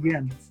press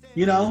again.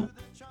 You know,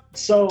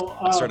 so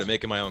I started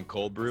making my own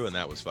cold brew, and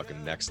that was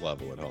fucking next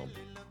level at home.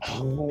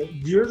 Oh,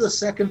 you're the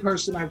second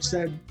person I've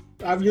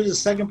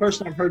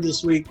heard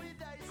this week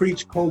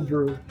preach cold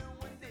brew.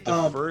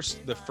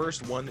 The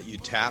first one that you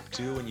tap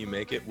to when you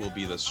make it will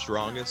be the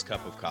strongest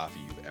cup of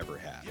coffee you've ever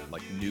had,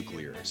 like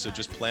nuclear. So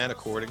just plan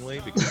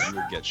accordingly because you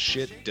will get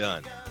shit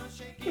done.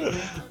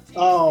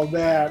 Oh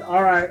man!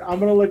 All right, I'm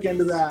gonna look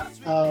into that.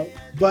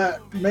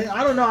 But man,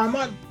 I don't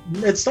know.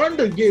 It's starting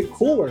to get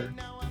cooler.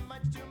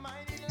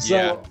 So,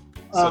 yeah.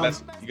 So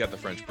that's you got the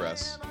French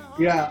press.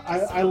 Yeah,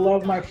 I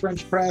love my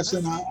French press,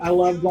 and I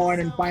love going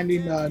and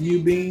finding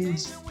new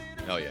beans.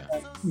 Hell yeah.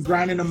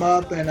 Grinding them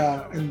up and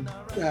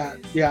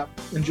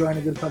enjoying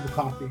a good cup of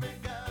coffee.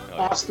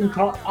 Yeah.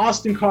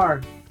 Austin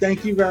Carr,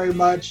 thank you very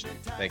much.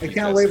 Thank I you.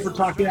 can't wait for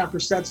Talking After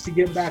Sets to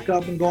get back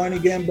up and going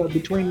again. But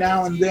between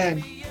now and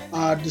then,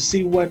 to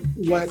see what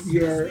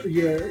your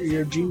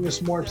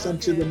genius morphs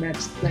into the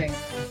next thing.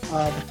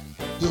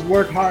 Just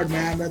work hard,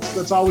 man.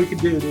 That's all we can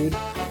do, dude.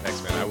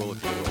 Thanks, man. I will look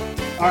forward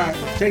to it. All right,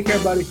 take care,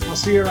 buddy. I'll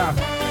see you around.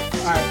 All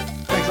right,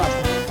 thanks,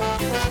 Austin.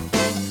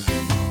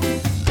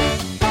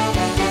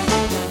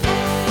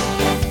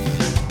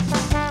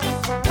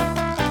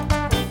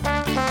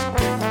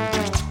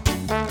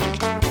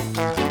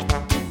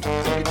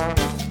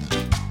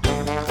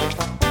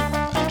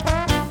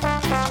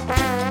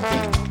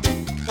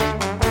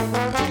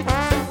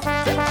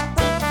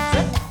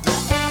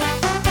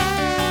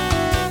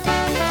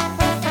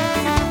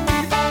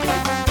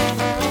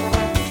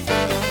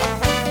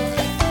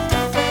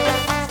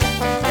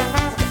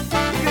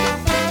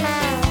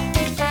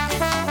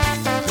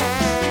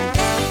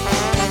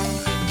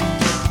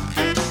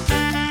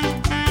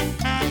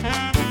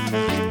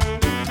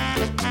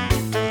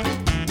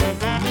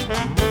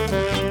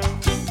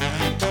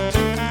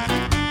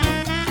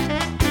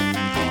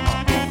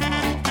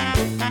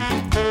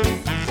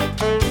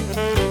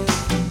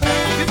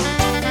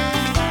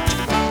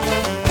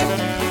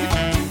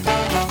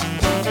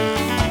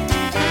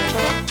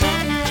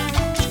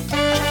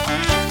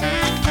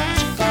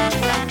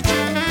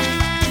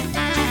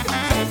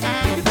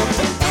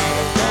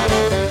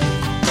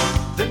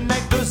 The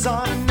night goes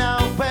on.